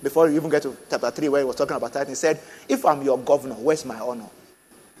them. Before you even get to chapter 3 where he was talking about that, he said, if I'm your governor, where's my honor?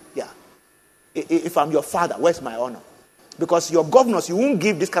 Yeah. If I'm your father, where's my honor? Because your governors, you won't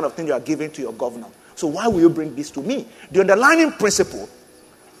give this kind of thing you are giving to your governor. So why will you bring this to me? The underlying principle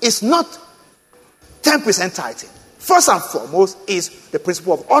is not 10% tithing. First and foremost is the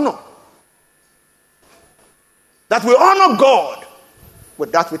principle of honor. That we honor God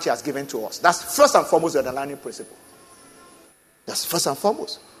with that which he has given to us. That's first and foremost the underlying principle. That's first and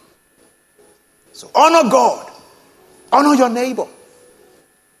foremost. So honor God. Honor your neighbor.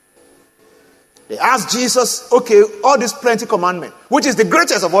 They asked Jesus, okay, all these plenty commandments, which is the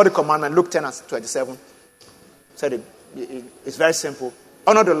greatest of all the commandments, Luke 10 and 27, said it's very simple.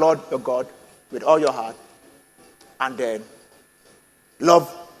 Honor the Lord your God with all your heart, and then love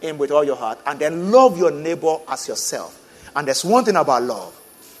him with all your heart, and then love your neighbor as yourself. And there's one thing about love.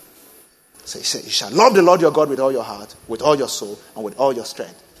 So he said, you shall love the Lord your God with all your heart, with all your soul, and with all your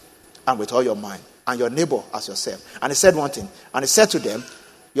strength, and with all your mind, and your neighbor as yourself. And he said one thing, and he said to them,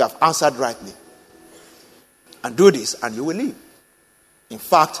 you have answered rightly. And do this, and you will live. In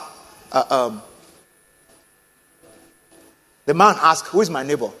fact, the man asked, who is my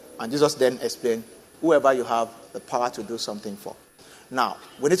neighbor? And Jesus then explained, whoever you have the power to do something for. Now,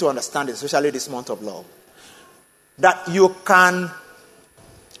 we need to understand, especially this month of love, that you can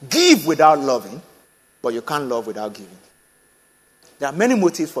give without loving, but you can't love without giving. There are many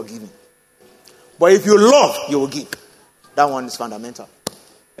motives for giving. But if you love, you will give. That one is fundamental.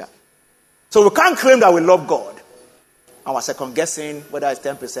 Yeah. So we can't claim that we love God and we're second guessing whether it's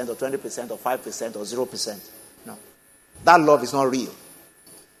 10% or 20% or 5% or 0%. No. That love is not real.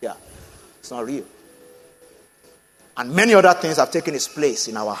 Yeah. It's not real. And many other things have taken its place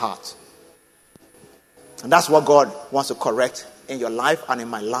in our heart. And that's what God wants to correct in your life and in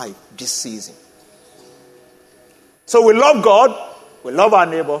my life this season. So we love God, we love our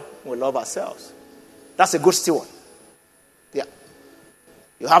neighbor, we love ourselves. That's a good steward. Yeah.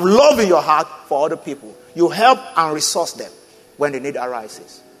 You have love in your heart for other people. You help and resource them when the need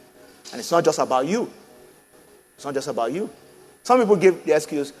arises. And it's not just about you. It's not just about you. Some people give the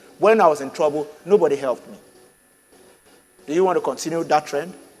excuse, when I was in trouble, nobody helped me. Do you want to continue that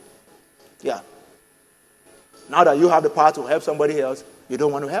trend? Yeah. Now that you have the power to help somebody else, you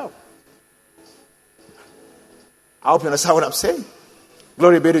don't want to help. I hope you understand what I'm saying.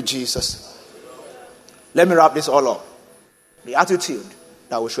 Glory be to Jesus. Let me wrap this all up. The attitude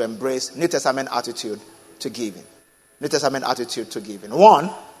that we should embrace, New Testament attitude to giving. New Testament attitude to giving. One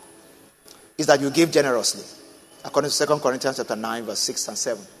is that you give generously. According to 2 Corinthians chapter 9, verse 6 and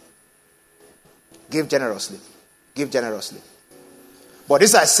 7. Give generously. Give generously. But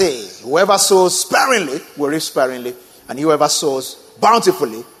this I say, whoever sows sparingly will reap sparingly, and whoever sows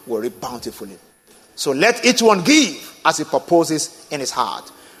bountifully will reap bountifully. So let each one give as he purposes in his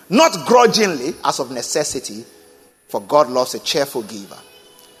heart, not grudgingly as of necessity, for God loves a cheerful giver.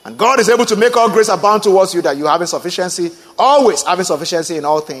 And God is able to make all grace abound towards you, that you having sufficiency, always having sufficiency in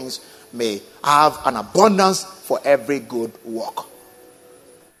all things, may have an abundance for every good work.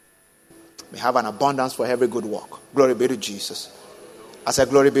 May have an abundance for every good work. Glory be to Jesus. I said,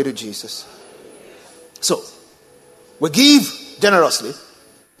 glory be to Jesus. So, we give generously.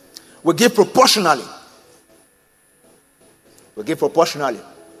 We give proportionally. We give proportionally.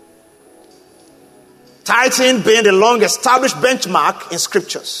 Tithing being the long established benchmark in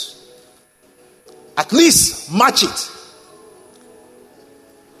scriptures. At least match it.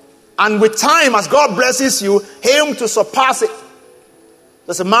 And with time, as God blesses you, aim to surpass it.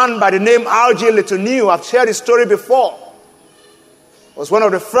 There's a man by the name R.G. Letourneau. I've shared his story before. He was one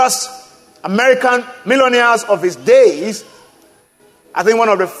of the first American millionaires of his days. I think one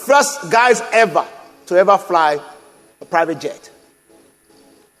of the first guys ever to ever fly a private jet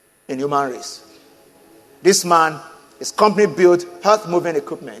in human race. This man, his company built earth-moving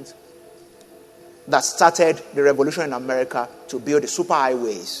equipment that started the revolution in America to build the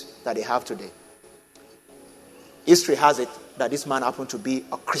superhighways that they have today. History has it that this man happened to be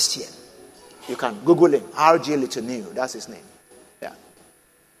a Christian. You can Google him, R.G. Letourneau, that's his name. Yeah.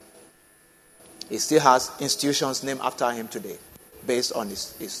 He still has institutions named after him today, based on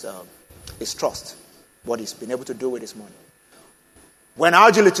his trust, what he's been able to do with his money. When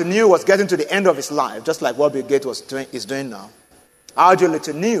R.G. Letourneau was getting to the end of his life, just like what Bill Gates is doing now, R.G.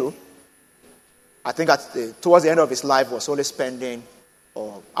 Letourneau, I think towards the end of his life, was only spending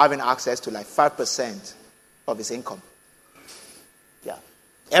or having access to like 5% of his income. Yeah.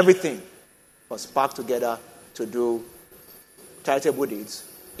 Everything was packed together to do charitable deeds.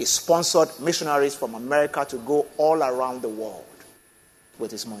 He sponsored missionaries from America to go all around the world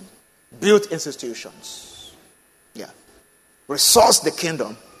with his money. Built institutions. Yeah. Resourced the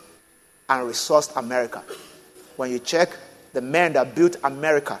kingdom and resourced America. When you check the men that built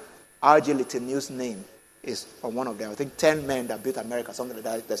America, R.G. Littonew's name is on one of them. I think 10 men that built America, something like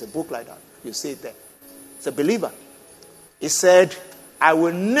that. There's a book like that. You see it there. It's a believer. He said, I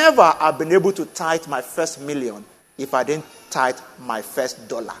will never have been able to tithe my first million if I didn't tithe my first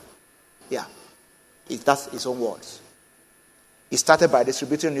dollar. Yeah. That's his own words. He started by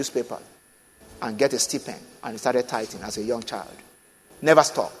distributing newspapers and get a stipend, and he started tithing as a young child. Never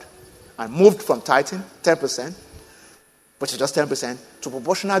stopped. And moved from tithing, 10%, which is just 10%, to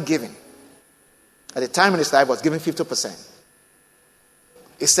proportional giving. At the time in his life, was giving 50%.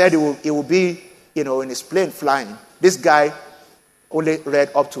 He said he will be, in his plane flying. This guy only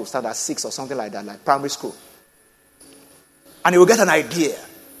read up to standard 6 or something like that, like primary school. And he will get an idea.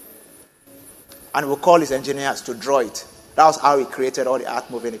 And he will call his engineers to draw it. That was how he created all the art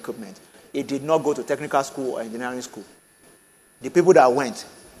moving equipment. He did not go to technical school or engineering school. The people that went,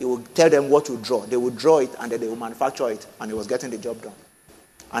 he would tell them what to draw. They would draw it and then they would manufacture it. And he was getting the job done.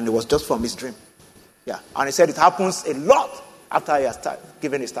 And it was just from his dream. Yeah. And he said it happens a lot after he has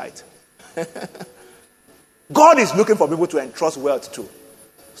given his tithe. God is looking for people to entrust wealth to.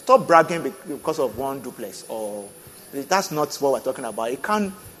 Stop bragging because of one duplex. Or that's not what we're talking about. It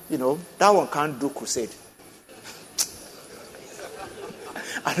can't, that one can't do crusade.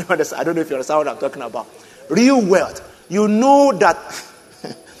 I don't know if you understand what I'm talking about. Real wealth. You know that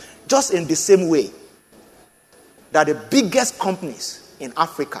just in the same way that the biggest companies in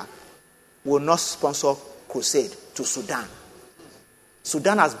Africa will not sponsor crusade to Sudan.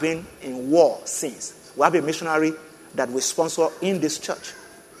 Sudan has been in war since. We have a missionary that we sponsor in this church.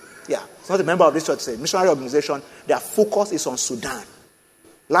 Yeah, it's not a member of this church, it's a missionary organization. Their focus is on Sudan.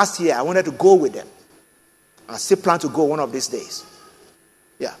 Last year, I wanted to go with them. I still plan to go one of these days.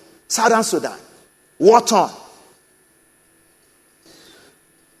 Yeah, Southern Sudan, war-torn.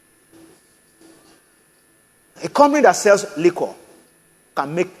 A company that sells liquor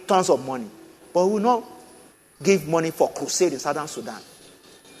can make tons of money, but will not give money for crusade in Southern Sudan.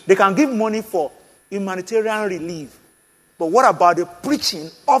 They can give money for humanitarian relief, but what about the preaching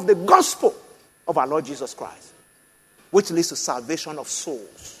of the gospel of our Lord Jesus Christ, which leads to salvation of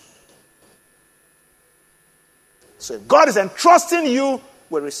souls? So if God is entrusting you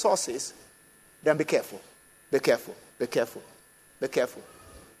with resources, then be careful. Be careful. Be careful. Be careful.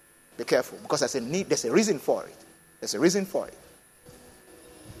 Be careful. Because there's a need, there's a reason for it. There's a reason for it.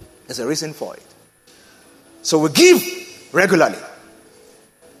 There's a reason for it. So we give regularly.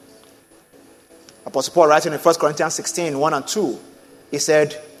 Apostle Paul writing in 1 Corinthians 16, 1 and 2, he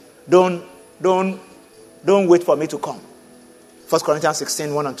said, don't wait for me to come. 1 Corinthians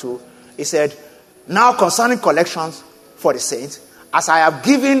 16, 1 and 2, he said, now concerning collections for the saints, as I have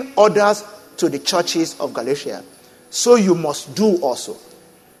given orders to the churches of Galatia, so you must do also.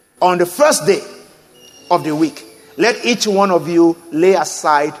 On the first day of the week, let each one of you lay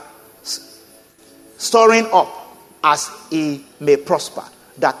aside, storing up as he may prosper,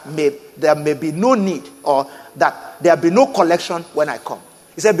 that there may be no need, or that there be no collection when I come.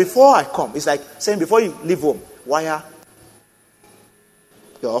 He said, before I come, it's like saying before you leave home, wire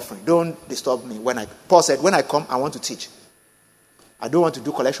your offering. Don't disturb me. Paul said, when I come, I want to teach. I don't want to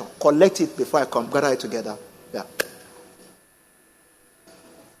do collection. Collect it before I come. Gather it together. Yeah.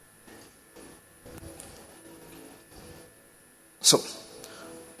 So,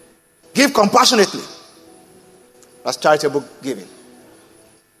 give compassionately. That's charitable giving.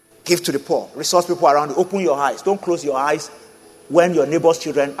 Give to the poor. Resource people around you. Open your eyes. Don't close your eyes when your neighbor's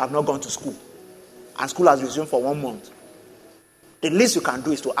children have not gone to school and school has resumed for 1 month. The least you can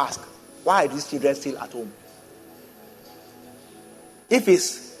do is to ask, why are these children still at home? If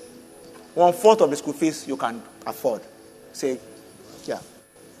it's 1/4 of the school fees you can afford, say, yeah.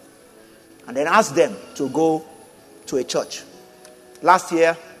 And then ask them to go to a church. Last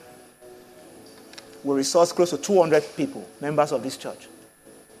year, we resourced close to 200 people, members of this church.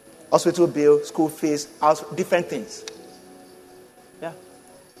 Hospital bill, school fees, house, different things. Yeah.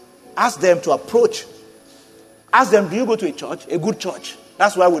 Ask them to approach. Ask them, do you go to a church? A good church.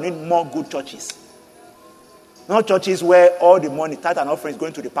 That's why we need more good churches. Not churches where all the money, tithe and offering is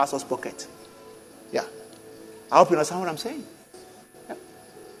going to the pastor's pocket. Yeah. I hope you understand what I'm saying. Yeah.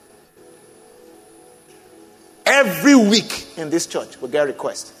 Every week in this church, we get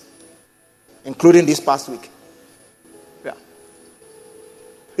requests, including this past week. Yeah.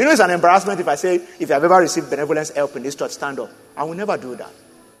 You know, it's an embarrassment if I say, if you have ever received benevolence help in this church, stand up. I will never do that.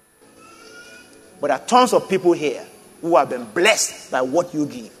 But there are tons of people here who have been blessed by what you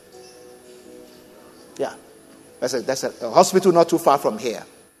give. Yeah. There's a hospital not too far from here.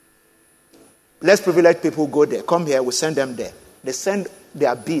 Less privileged people go there. Come here, we send them there. They send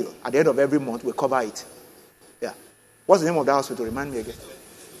their bill at the end of every month. We cover it. Yeah. What's the name of that hospital? Remind me again.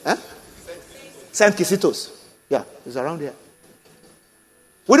 Huh? St. Kisitos. Yeah, it's around here.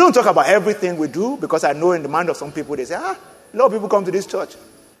 We don't talk about everything we do because I know in the mind of some people, they say, a lot of people come to this church.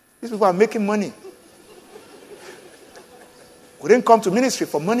 These people are making money. We didn't come to ministry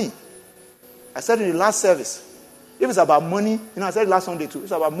for money. I said in the last service, if it's about money, I said last Sunday too, if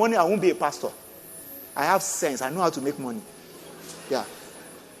it's about money, I won't be a pastor. I have sense. I know how to make money. Yeah.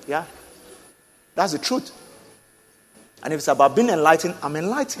 Yeah. That's the truth. And if it's about being enlightened, I'm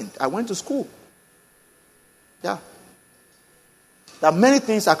enlightened. I went to school. Yeah. There are many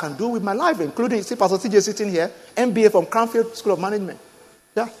things I can do with my life, including, see Pastor TJ sitting here, MBA from Cranfield School of Management.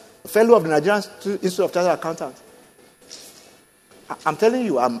 Yeah. A fellow of the Nigerian Institute of Chartered Accountants. I'm telling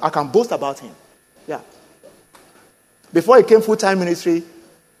you, I can boast about him. Yeah. Before he came full-time ministry,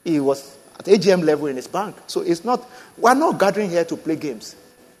 he was at AGM level in his bank. So we're not gathering here to play games.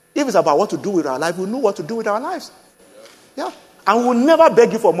 If it's about what to do with our life, we know what to do with our lives. Yeah. And we'll never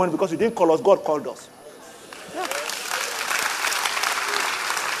beg you for money because you didn't call us, God called us. Yeah.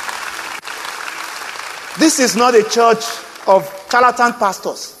 This is not a church of charlatan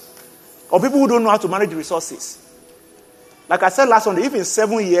pastors or people who don't know how to manage the resources. Like I said last Sunday, if in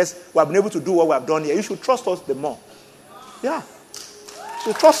 7 years we have been able to do what we have done here, you should trust us the more. Yeah. You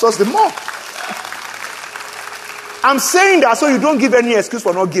should trust us the more. I'm saying that so you don't give any excuse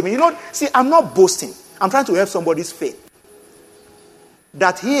for not giving. See, I'm not boasting. I'm trying to help somebody's faith.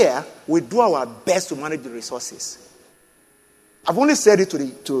 That here, we do our best to manage the resources. I've only said it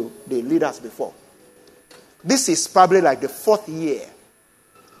to the leaders before. This is probably like the 4th year.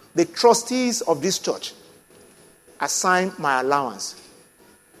 The trustees of this church assigned my allowance.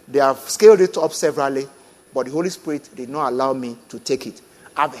 They have scaled it up severally, but the Holy Spirit did not allow me to take it.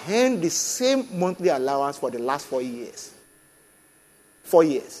 I've earned the same monthly allowance for the last 4 years. 4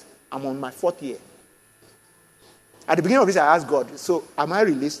 years. I'm on my 4th year. At the beginning of this, I asked God, so am I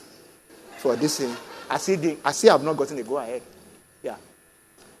released for this thing? I see I've not gotten a go-ahead. Yeah.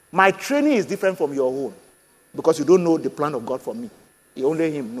 My training is different from your own because you don't know the plan of God for me.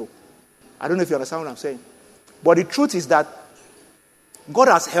 Only Him knows. I don't know if you understand what I'm saying. But the truth is that God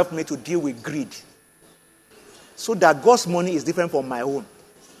has helped me to deal with greed so that God's money is different from my own.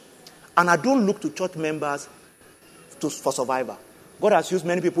 And I don't look to church members for survival. God has used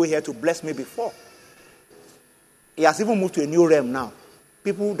many people here to bless me before. He has even moved to a new realm now.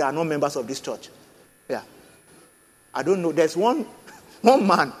 People that are not members of this church. Yeah. I don't know. There's one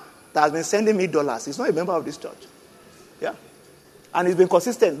man that has been sending me dollars. He's not a member of this church. Yeah. And he's been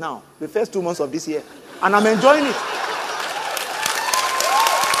consistent now, the first 2 months of this year. And I'm enjoying it.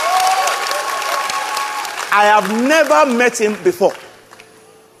 I have never met him before.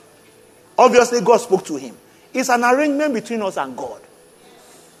 Obviously, God spoke to him. It's an arrangement between us and God.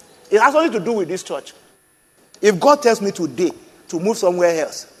 It has nothing to do with this church. If God tells me today to move somewhere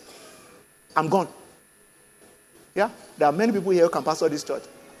else, I'm gone. Yeah? There are many people here who can pastor this church.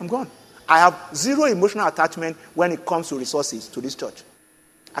 I'm gone. I have zero emotional attachment when it comes to resources to this church.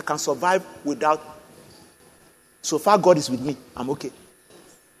 I can survive without. So far God is with me, I'm okay.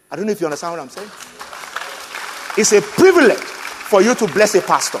 I don't know if you understand what I'm saying. It's a privilege for you to bless a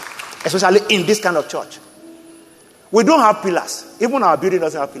pastor, especially in this kind of church. We don't have pillars. Even our building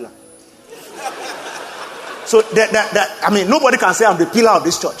doesn't have pillars. So nobody can say I'm the pillar of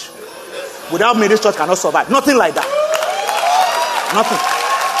this church. Without me, this church cannot survive. Nothing like that. Nothing.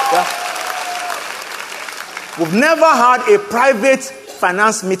 Yeah. We've never had a private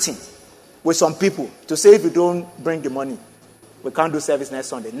finance meeting with some people to say if you don't bring the money, we can't do service next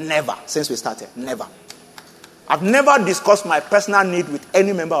Sunday. Never, since we started. Never. I've never discussed my personal need with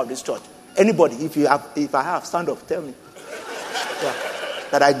any member of this church. Anybody, if I have, stand up, tell me. Yeah.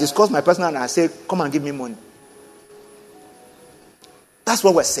 That I discuss my personal and I say, come and give me money. That's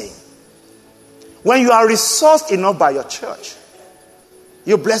what we're saying. When you are resourced enough by your church,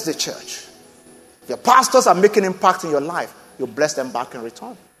 you bless the church. If your pastors are making impact in your life, you bless them back in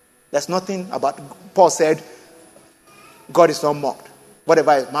return. There's nothing about, Paul said, God is not mocked.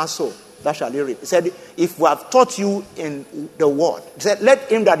 Whatever is man sow, that shall he reap. He said, if we have taught you in the word, he said, let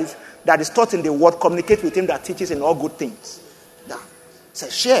him that is taught in the word communicate with him that teaches in all good things. Yeah. He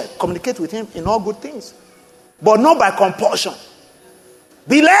said, share, communicate with him in all good things. But not by compulsion.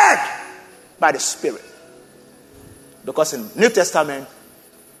 Be led by the Spirit. Because in the New Testament,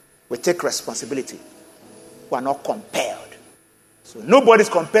 we take responsibility. We are not compelled. So nobody's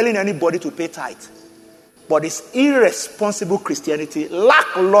compelling anybody to pay tithe. But it's irresponsible Christianity,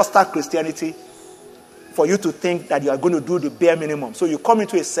 lackluster Christianity, for you to think that you are going to do the bare minimum. So you come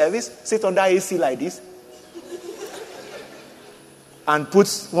into a service, sit under AC like this, and put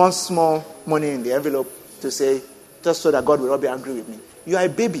one small money in the envelope to say, just so that God will not be angry with me. You are a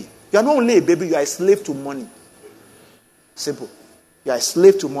baby. You are not only a baby, you are a slave to money. Simple. You are a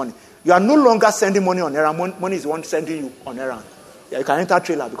slave to money. You are no longer sending money on errand. Money is the one sending you on errand. Yeah, you can enter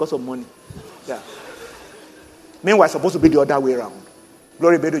trailer because of money. Yeah. Meanwhile, it's supposed to be the other way around.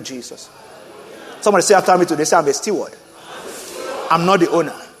 Glory be to Jesus. Somebody say after me today, say I'm a steward. I'm not the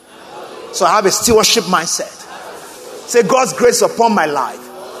owner. So I have a stewardship mindset. Say God's grace upon my life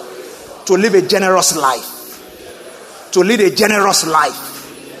to live a generous life. To lead a generous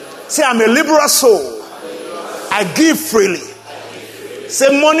life. Say I'm a liberal soul. I give freely.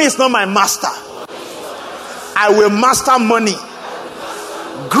 Say money is not my master. I will master money.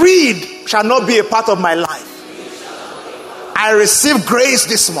 Greed shall not be a part of my life. I receive grace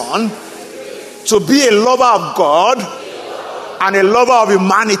this month to be a lover of God and a lover of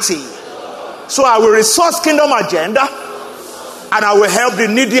humanity. So I will resource kingdom agenda and I will help the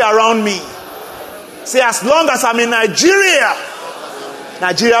needy around me. Say as long as I'm in Nigeria,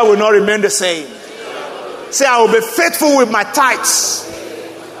 Nigeria will not remain the same. Say I will be faithful with my tithes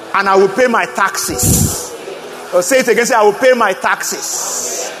and I will pay my taxes. Or say it again, say I will pay my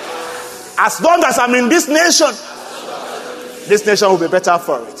taxes. As long as I'm in this nation will be better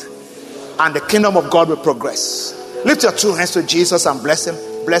for it. And the kingdom of God will progress. Lift your two hands to Jesus and bless him.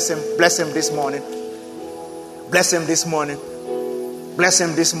 Bless him. Bless him this morning. Bless him this morning. Bless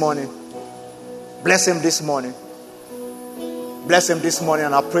him this morning. Bless him this morning. Bless him this morning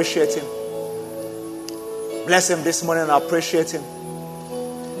and appreciate him. Bless him this morning and appreciate him.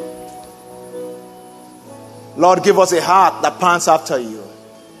 Lord, give us a heart that pants after you.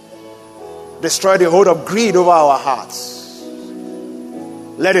 Destroy the hold of greed over our hearts.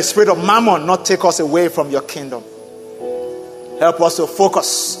 Let the spirit of mammon not take us away from your kingdom. Help us to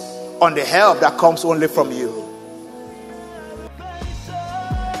focus on the help that comes only from you.